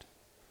Christ.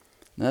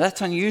 Now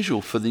that's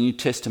unusual for the New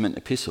Testament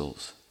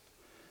epistles.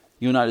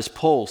 You'll notice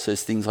Paul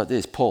says things like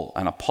this, Paul,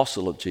 an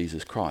apostle of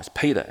Jesus Christ.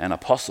 Peter, an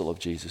apostle of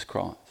Jesus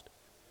Christ.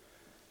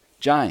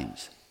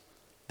 James,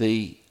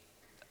 the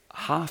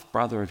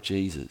half-brother of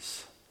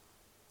Jesus,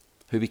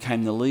 who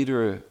became the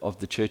leader of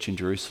the church in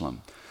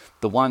Jerusalem,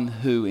 the one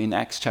who in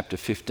Acts chapter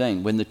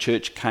 15, when the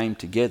church came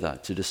together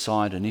to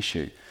decide an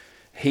issue,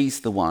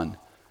 he's the one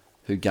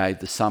who gave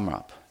the sum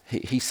up.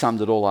 He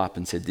summed it all up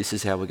and said, this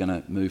is how we're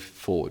going to move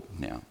forward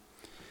now.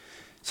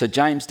 So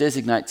James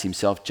designates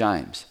himself,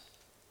 James,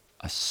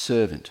 a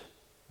servant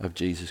of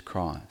Jesus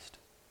Christ.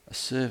 A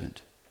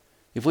servant.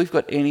 If we've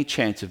got any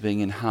chance of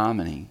being in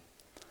harmony,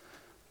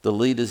 the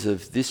leaders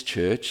of this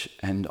church,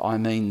 and I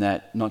mean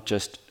that not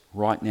just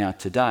right now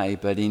today,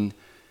 but in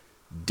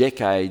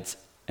decades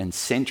and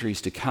centuries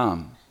to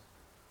come,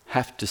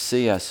 have to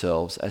see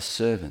ourselves as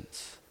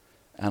servants.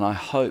 And I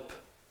hope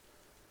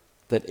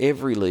that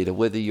every leader,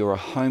 whether you're a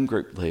home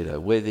group leader,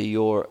 whether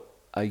you're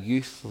a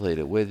youth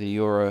leader, whether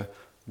you're a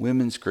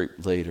women's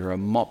group leader, a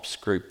MOPS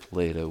group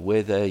leader,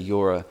 whether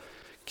you're a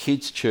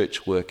kids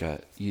church worker,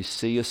 you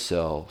see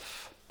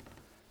yourself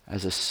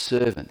as a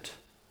servant.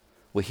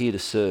 We're here to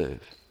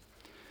serve.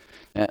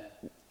 Now,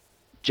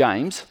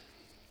 James,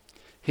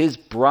 his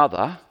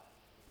brother,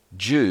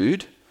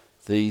 Jude,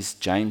 these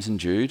James and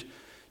Jude,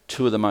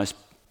 two of the most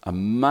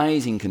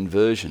amazing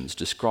conversions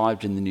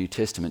described in the New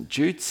Testament.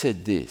 Jude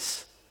said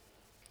this,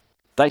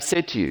 they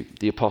said to you,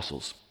 the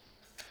apostles,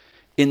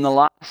 in the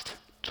last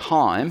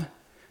time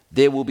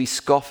there will be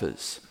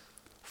scoffers,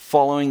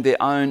 following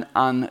their own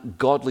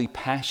ungodly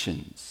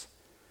passions.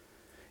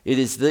 It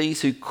is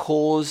these who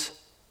cause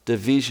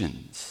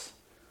divisions,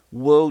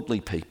 worldly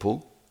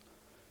people,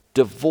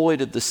 devoid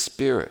of the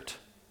Spirit.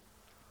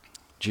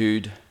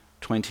 Jude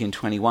 20 and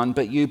 21,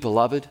 but you,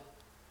 beloved,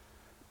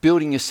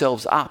 building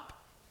yourselves up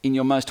in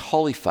your most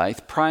holy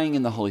faith, praying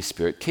in the Holy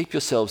Spirit, keep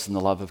yourselves in the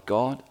love of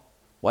God,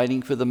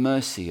 waiting for the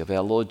mercy of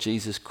our Lord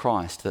Jesus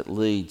Christ that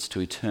leads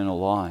to eternal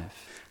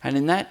life. And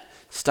in that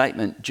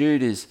statement,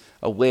 Jude is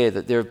aware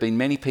that there have been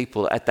many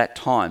people at that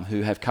time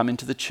who have come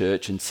into the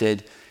church and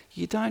said,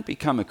 you don't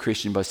become a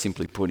Christian by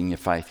simply putting your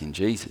faith in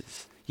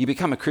Jesus. You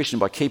become a Christian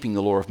by keeping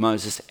the law of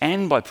Moses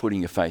and by putting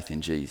your faith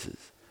in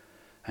Jesus.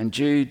 And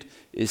Jude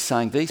is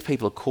saying these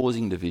people are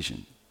causing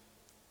division.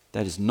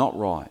 That is not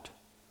right.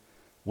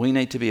 We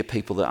need to be a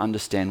people that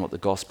understand what the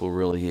gospel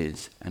really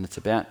is, and it's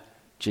about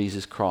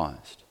Jesus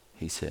Christ,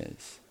 he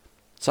says.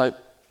 So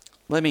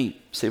let me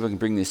see if I can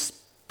bring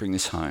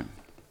this home.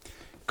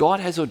 God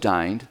has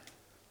ordained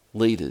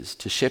leaders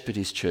to shepherd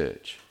his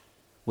church.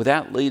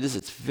 Without leaders,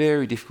 it's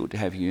very difficult to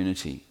have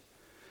unity.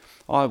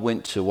 I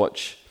went to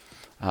watch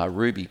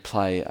Ruby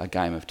play a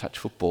game of touch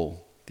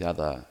football the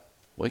other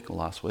week or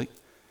last week,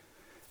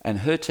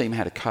 and her team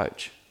had a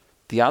coach.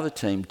 The other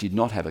team did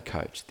not have a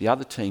coach. The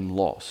other team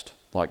lost,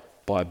 like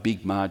by a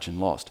big margin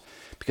lost,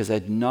 because they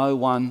had no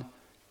one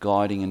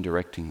guiding and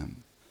directing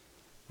them.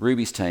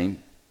 Ruby's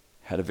team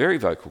had a very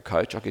vocal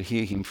coach. I could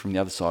hear him from the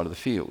other side of the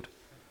field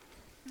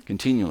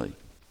continually,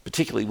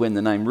 particularly when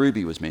the name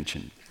Ruby was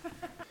mentioned.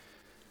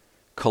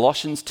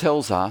 Colossians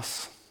tells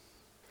us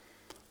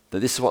that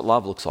this is what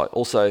love looks like.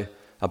 Also,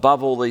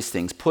 above all these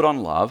things, put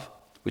on love,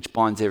 which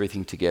binds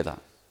everything together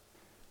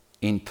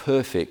in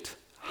perfect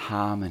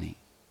harmony.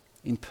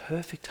 In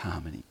perfect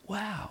harmony.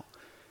 Wow.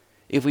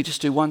 If we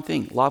just do one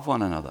thing, love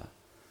one another.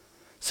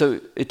 So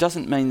it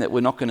doesn't mean that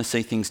we're not going to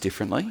see things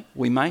differently.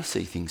 We may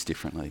see things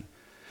differently.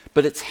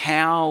 But it's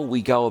how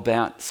we go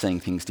about seeing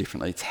things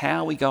differently. It's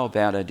how we go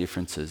about our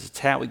differences. It's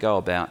how we go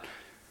about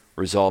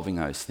resolving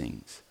those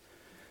things.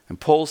 And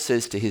Paul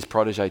says to his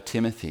protege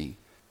Timothy,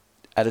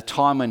 at a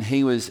time when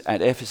he was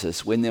at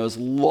Ephesus, when there was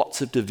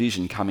lots of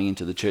division coming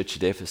into the church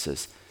at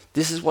Ephesus,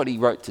 this is what he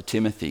wrote to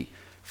Timothy.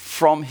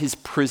 From his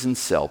prison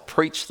cell,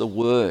 preach the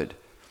word.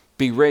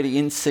 Be ready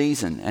in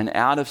season and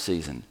out of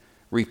season.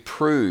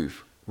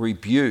 Reprove,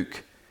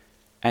 rebuke,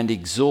 and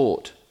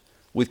exhort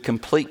with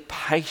complete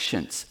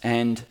patience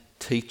and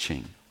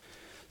teaching.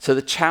 So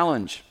the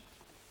challenge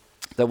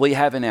that we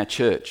have in our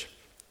church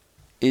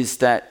is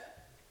that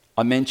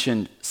I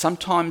mentioned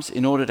sometimes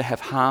in order to have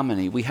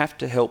harmony, we have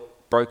to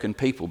help broken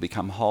people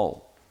become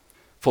whole.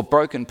 For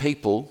broken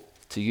people,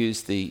 to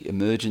use the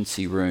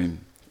emergency room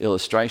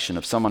illustration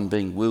of someone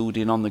being wheeled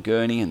in on the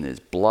gurney and there's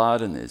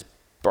blood and there's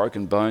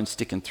broken bones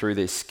sticking through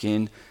their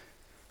skin,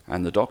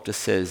 and the doctor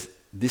says,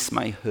 this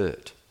may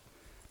hurt.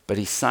 But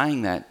he's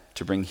saying that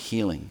to bring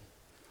healing.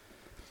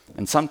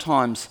 And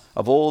sometimes,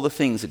 of all the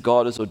things that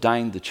God has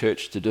ordained the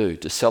church to do,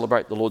 to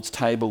celebrate the Lord's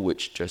table,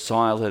 which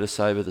Josiah led us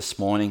over this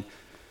morning,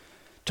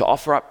 to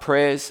offer up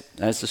prayers,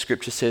 as the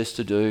scripture says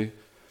to do,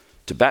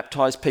 to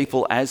baptise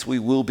people as we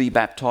will be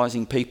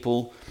baptising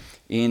people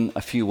in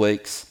a few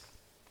weeks.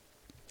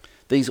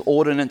 These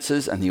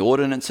ordinances and the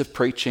ordinance of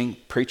preaching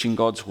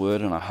God's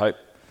word, and I hope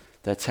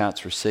that's how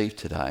it's received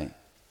today.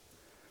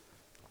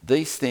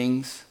 These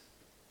things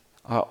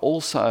are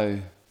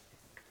also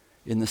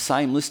in the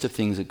same list of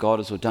things that God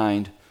has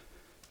ordained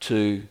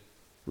to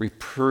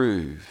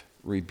reprove,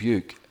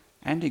 rebuke,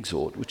 and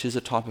exhort, which is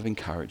a type of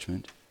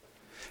encouragement.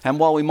 And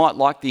while we might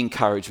like the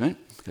encouragement,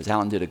 because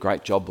Alan did a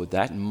great job with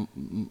that,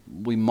 and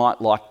we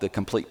might like the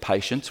complete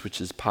patience, which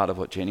is part of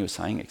what Jenny was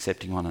saying,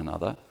 accepting one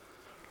another,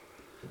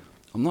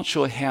 I'm not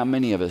sure how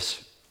many of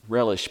us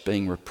relish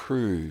being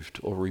reproved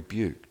or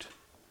rebuked,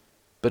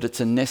 but it's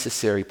a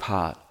necessary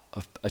part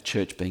of a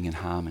church being in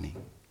harmony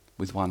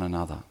with one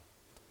another.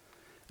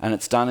 And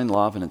it's done in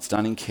love and it's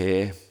done in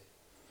care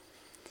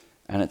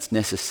and it's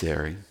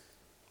necessary.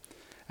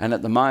 And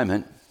at the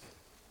moment,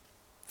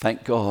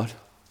 thank God,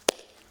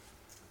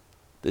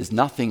 there's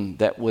nothing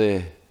that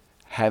we're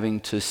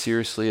having to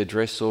seriously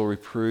address or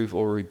reprove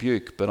or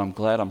rebuke, but I'm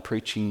glad I'm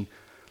preaching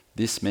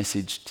this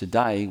message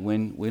today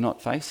when we're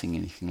not facing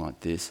anything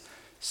like this,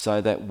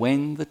 so that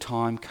when the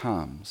time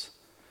comes,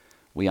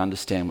 we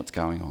understand what's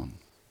going on.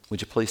 Would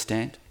you please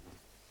stand?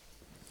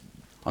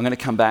 I'm going to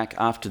come back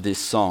after this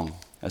song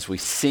as we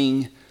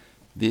sing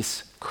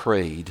this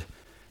creed,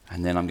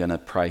 and then I'm going to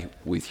pray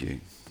with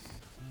you.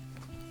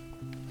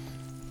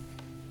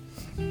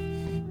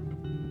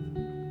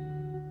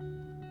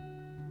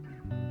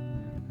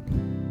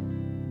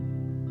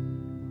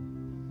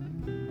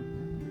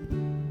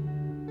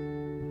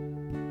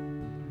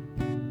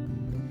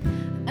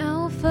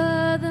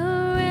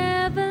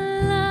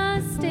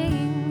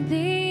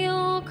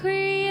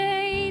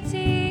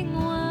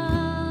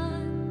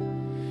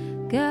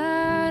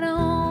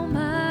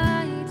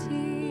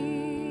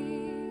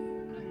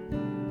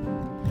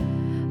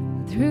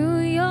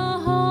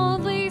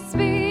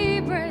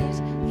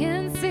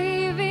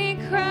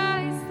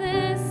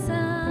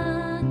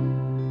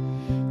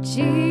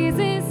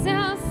 Jesus,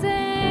 our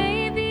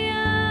Savior,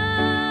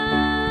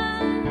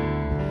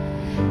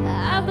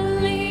 I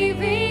believe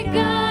in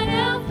God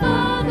our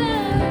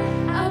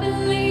Father, I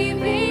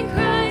believe in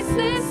Christ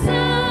the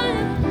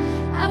Son,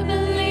 I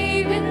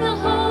believe in the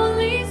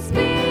Holy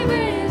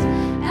Spirit,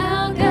 our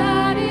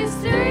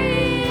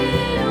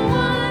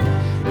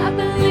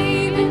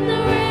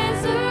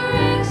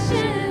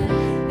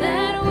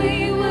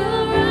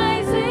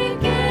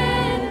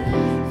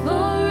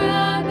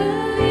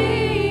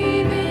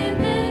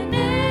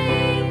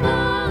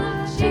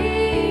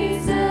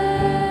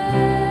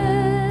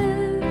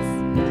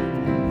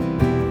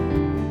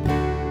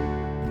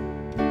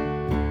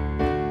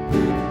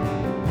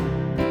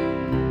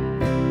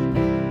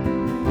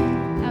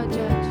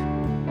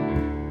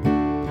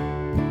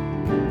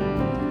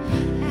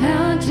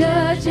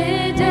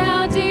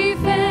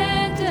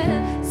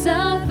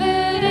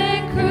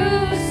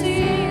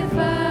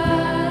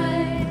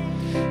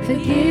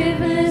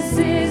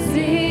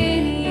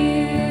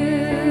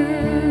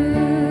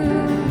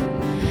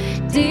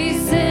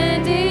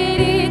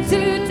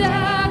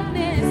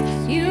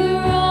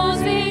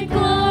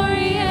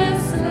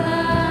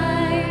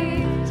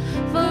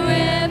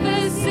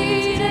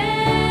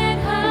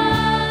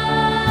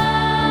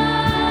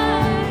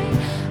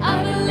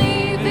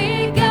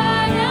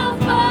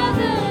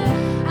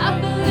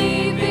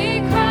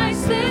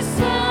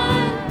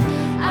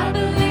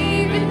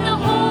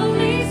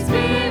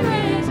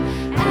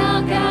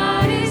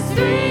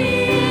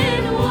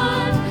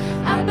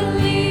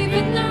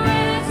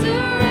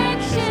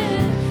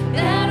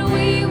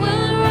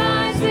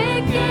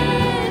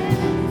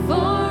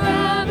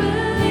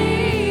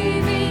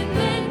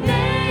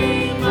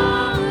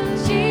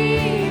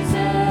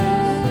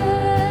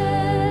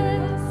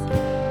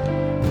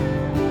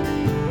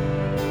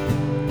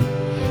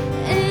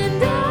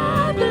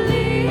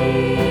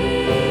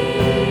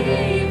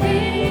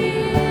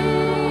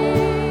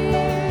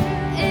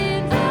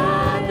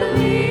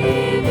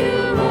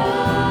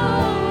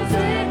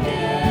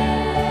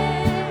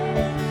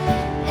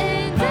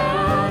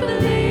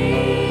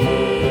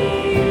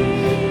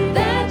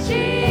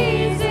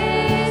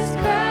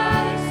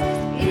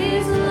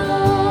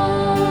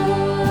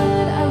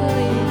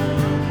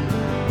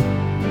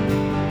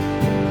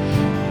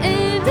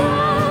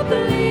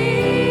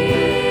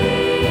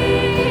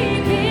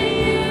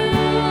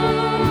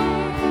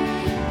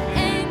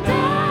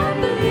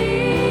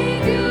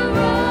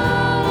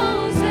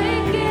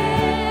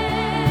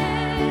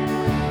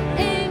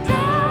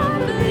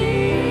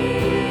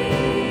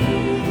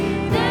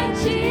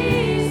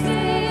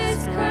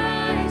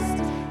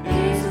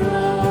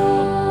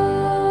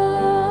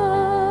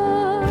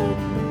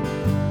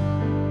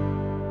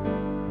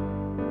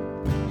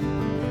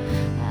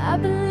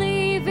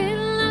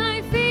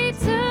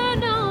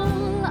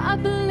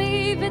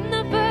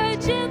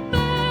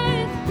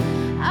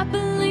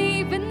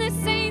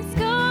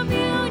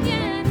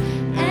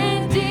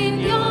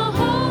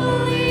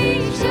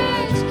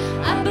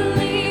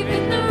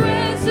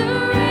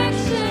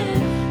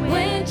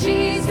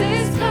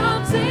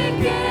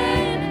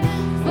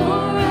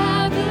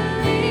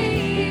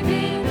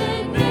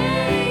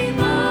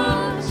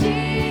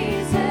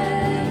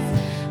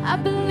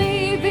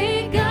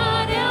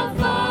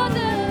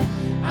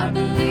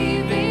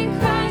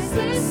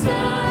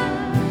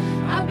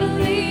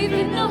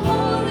the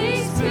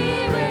Holy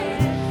Spirit.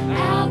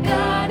 Our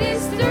God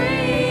is 3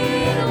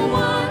 in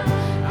 1.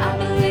 I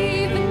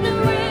believe in the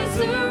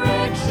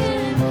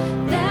resurrection,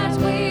 that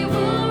we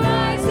will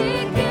rise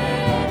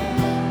again.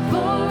 For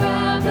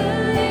I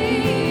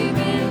believe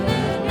in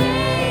the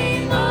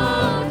name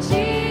of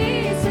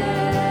Jesus.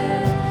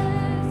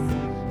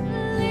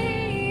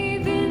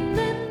 Believe in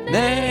the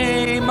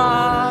Name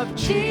of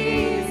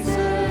Jesus.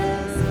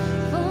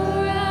 For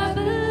I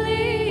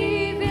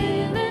believe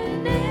in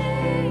the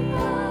name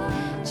of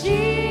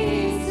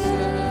Jesus.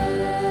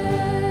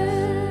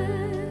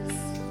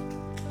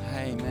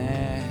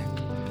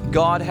 Amen.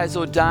 God has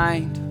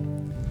ordained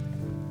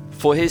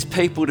for his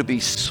people to be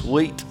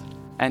sweet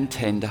and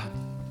tender,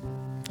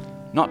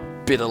 not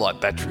bitter like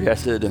battery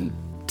acid and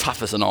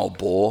tough as an old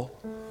boar,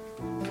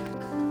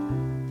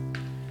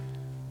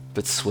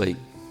 but sweet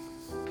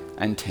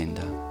and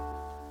tender.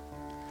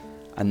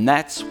 And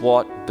that's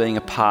what being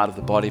a part of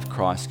the body of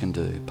Christ can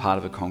do, part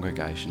of a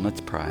congregation.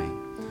 Let's pray.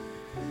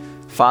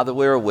 Father,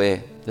 we're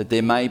aware that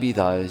there may be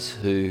those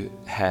who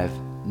have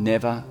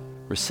never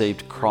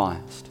received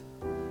Christ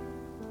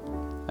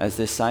as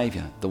their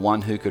Saviour, the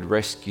one who could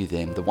rescue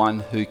them, the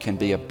one who can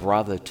be a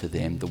brother to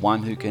them, the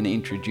one who can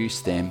introduce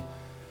them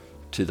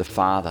to the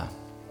Father.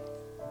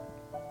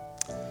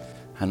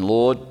 And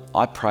Lord,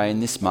 I pray in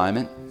this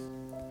moment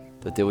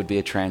that there would be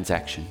a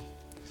transaction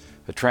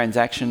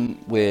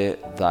where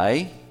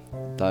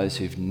those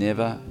who've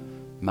never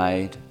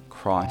made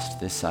Christ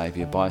their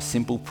Saviour, by a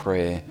simple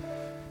prayer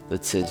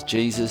that says,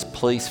 Jesus,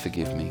 please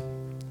forgive me.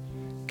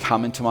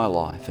 Come into my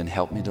life and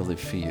help me to live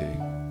for you.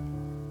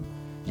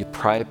 You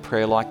pray a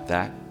prayer like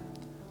that,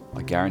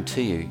 I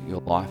guarantee you,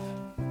 your life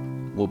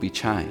will be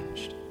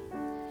changed.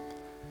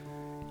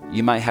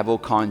 You may have all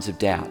kinds of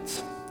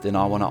doubts. Then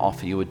I want to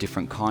offer you a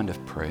different kind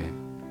of prayer.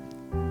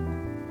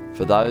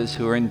 For those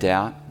who are in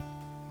doubt,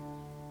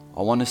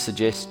 I want to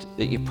suggest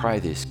that you pray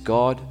this: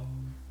 God,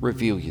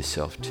 reveal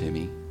yourself to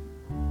me,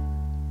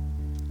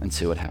 and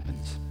see what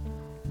happens.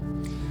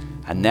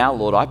 And now,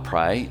 Lord, I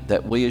pray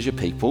that we as your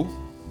people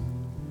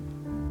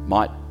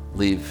might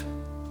live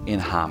in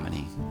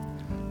harmony,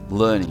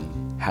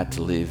 learning how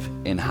to live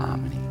in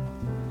harmony,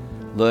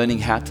 learning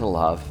how to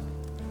love,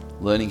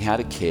 learning how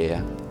to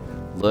care,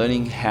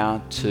 learning how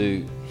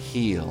to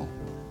heal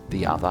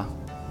the other.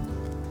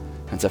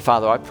 And so,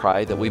 Father, I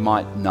pray that we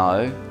might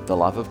know the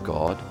love of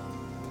God,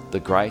 the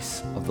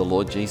grace of the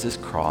Lord Jesus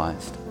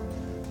Christ,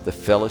 the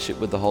fellowship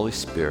with the Holy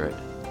Spirit,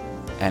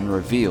 and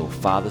reveal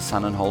Father,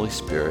 Son, and Holy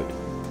Spirit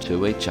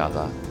to each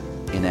other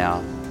in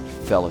our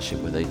fellowship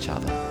with each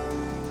other.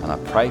 And I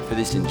pray for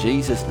this in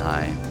Jesus'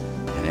 name.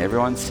 And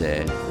everyone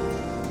said,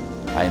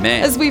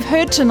 Amen. As we've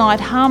heard tonight,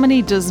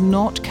 harmony does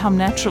not come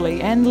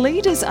naturally, and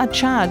leaders are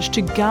charged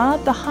to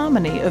guard the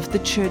harmony of the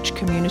church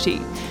community.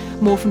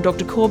 More from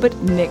Dr. Corbett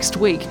next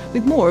week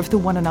with more of the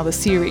One Another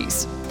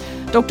series.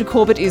 Dr.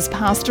 Corbett is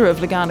pastor of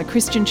Legana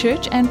Christian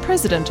Church and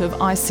president of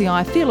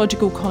ICI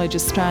Theological College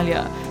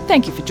Australia.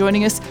 Thank you for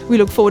joining us. We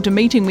look forward to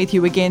meeting with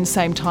you again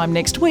same time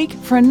next week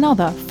for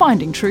another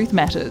Finding Truth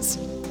Matters.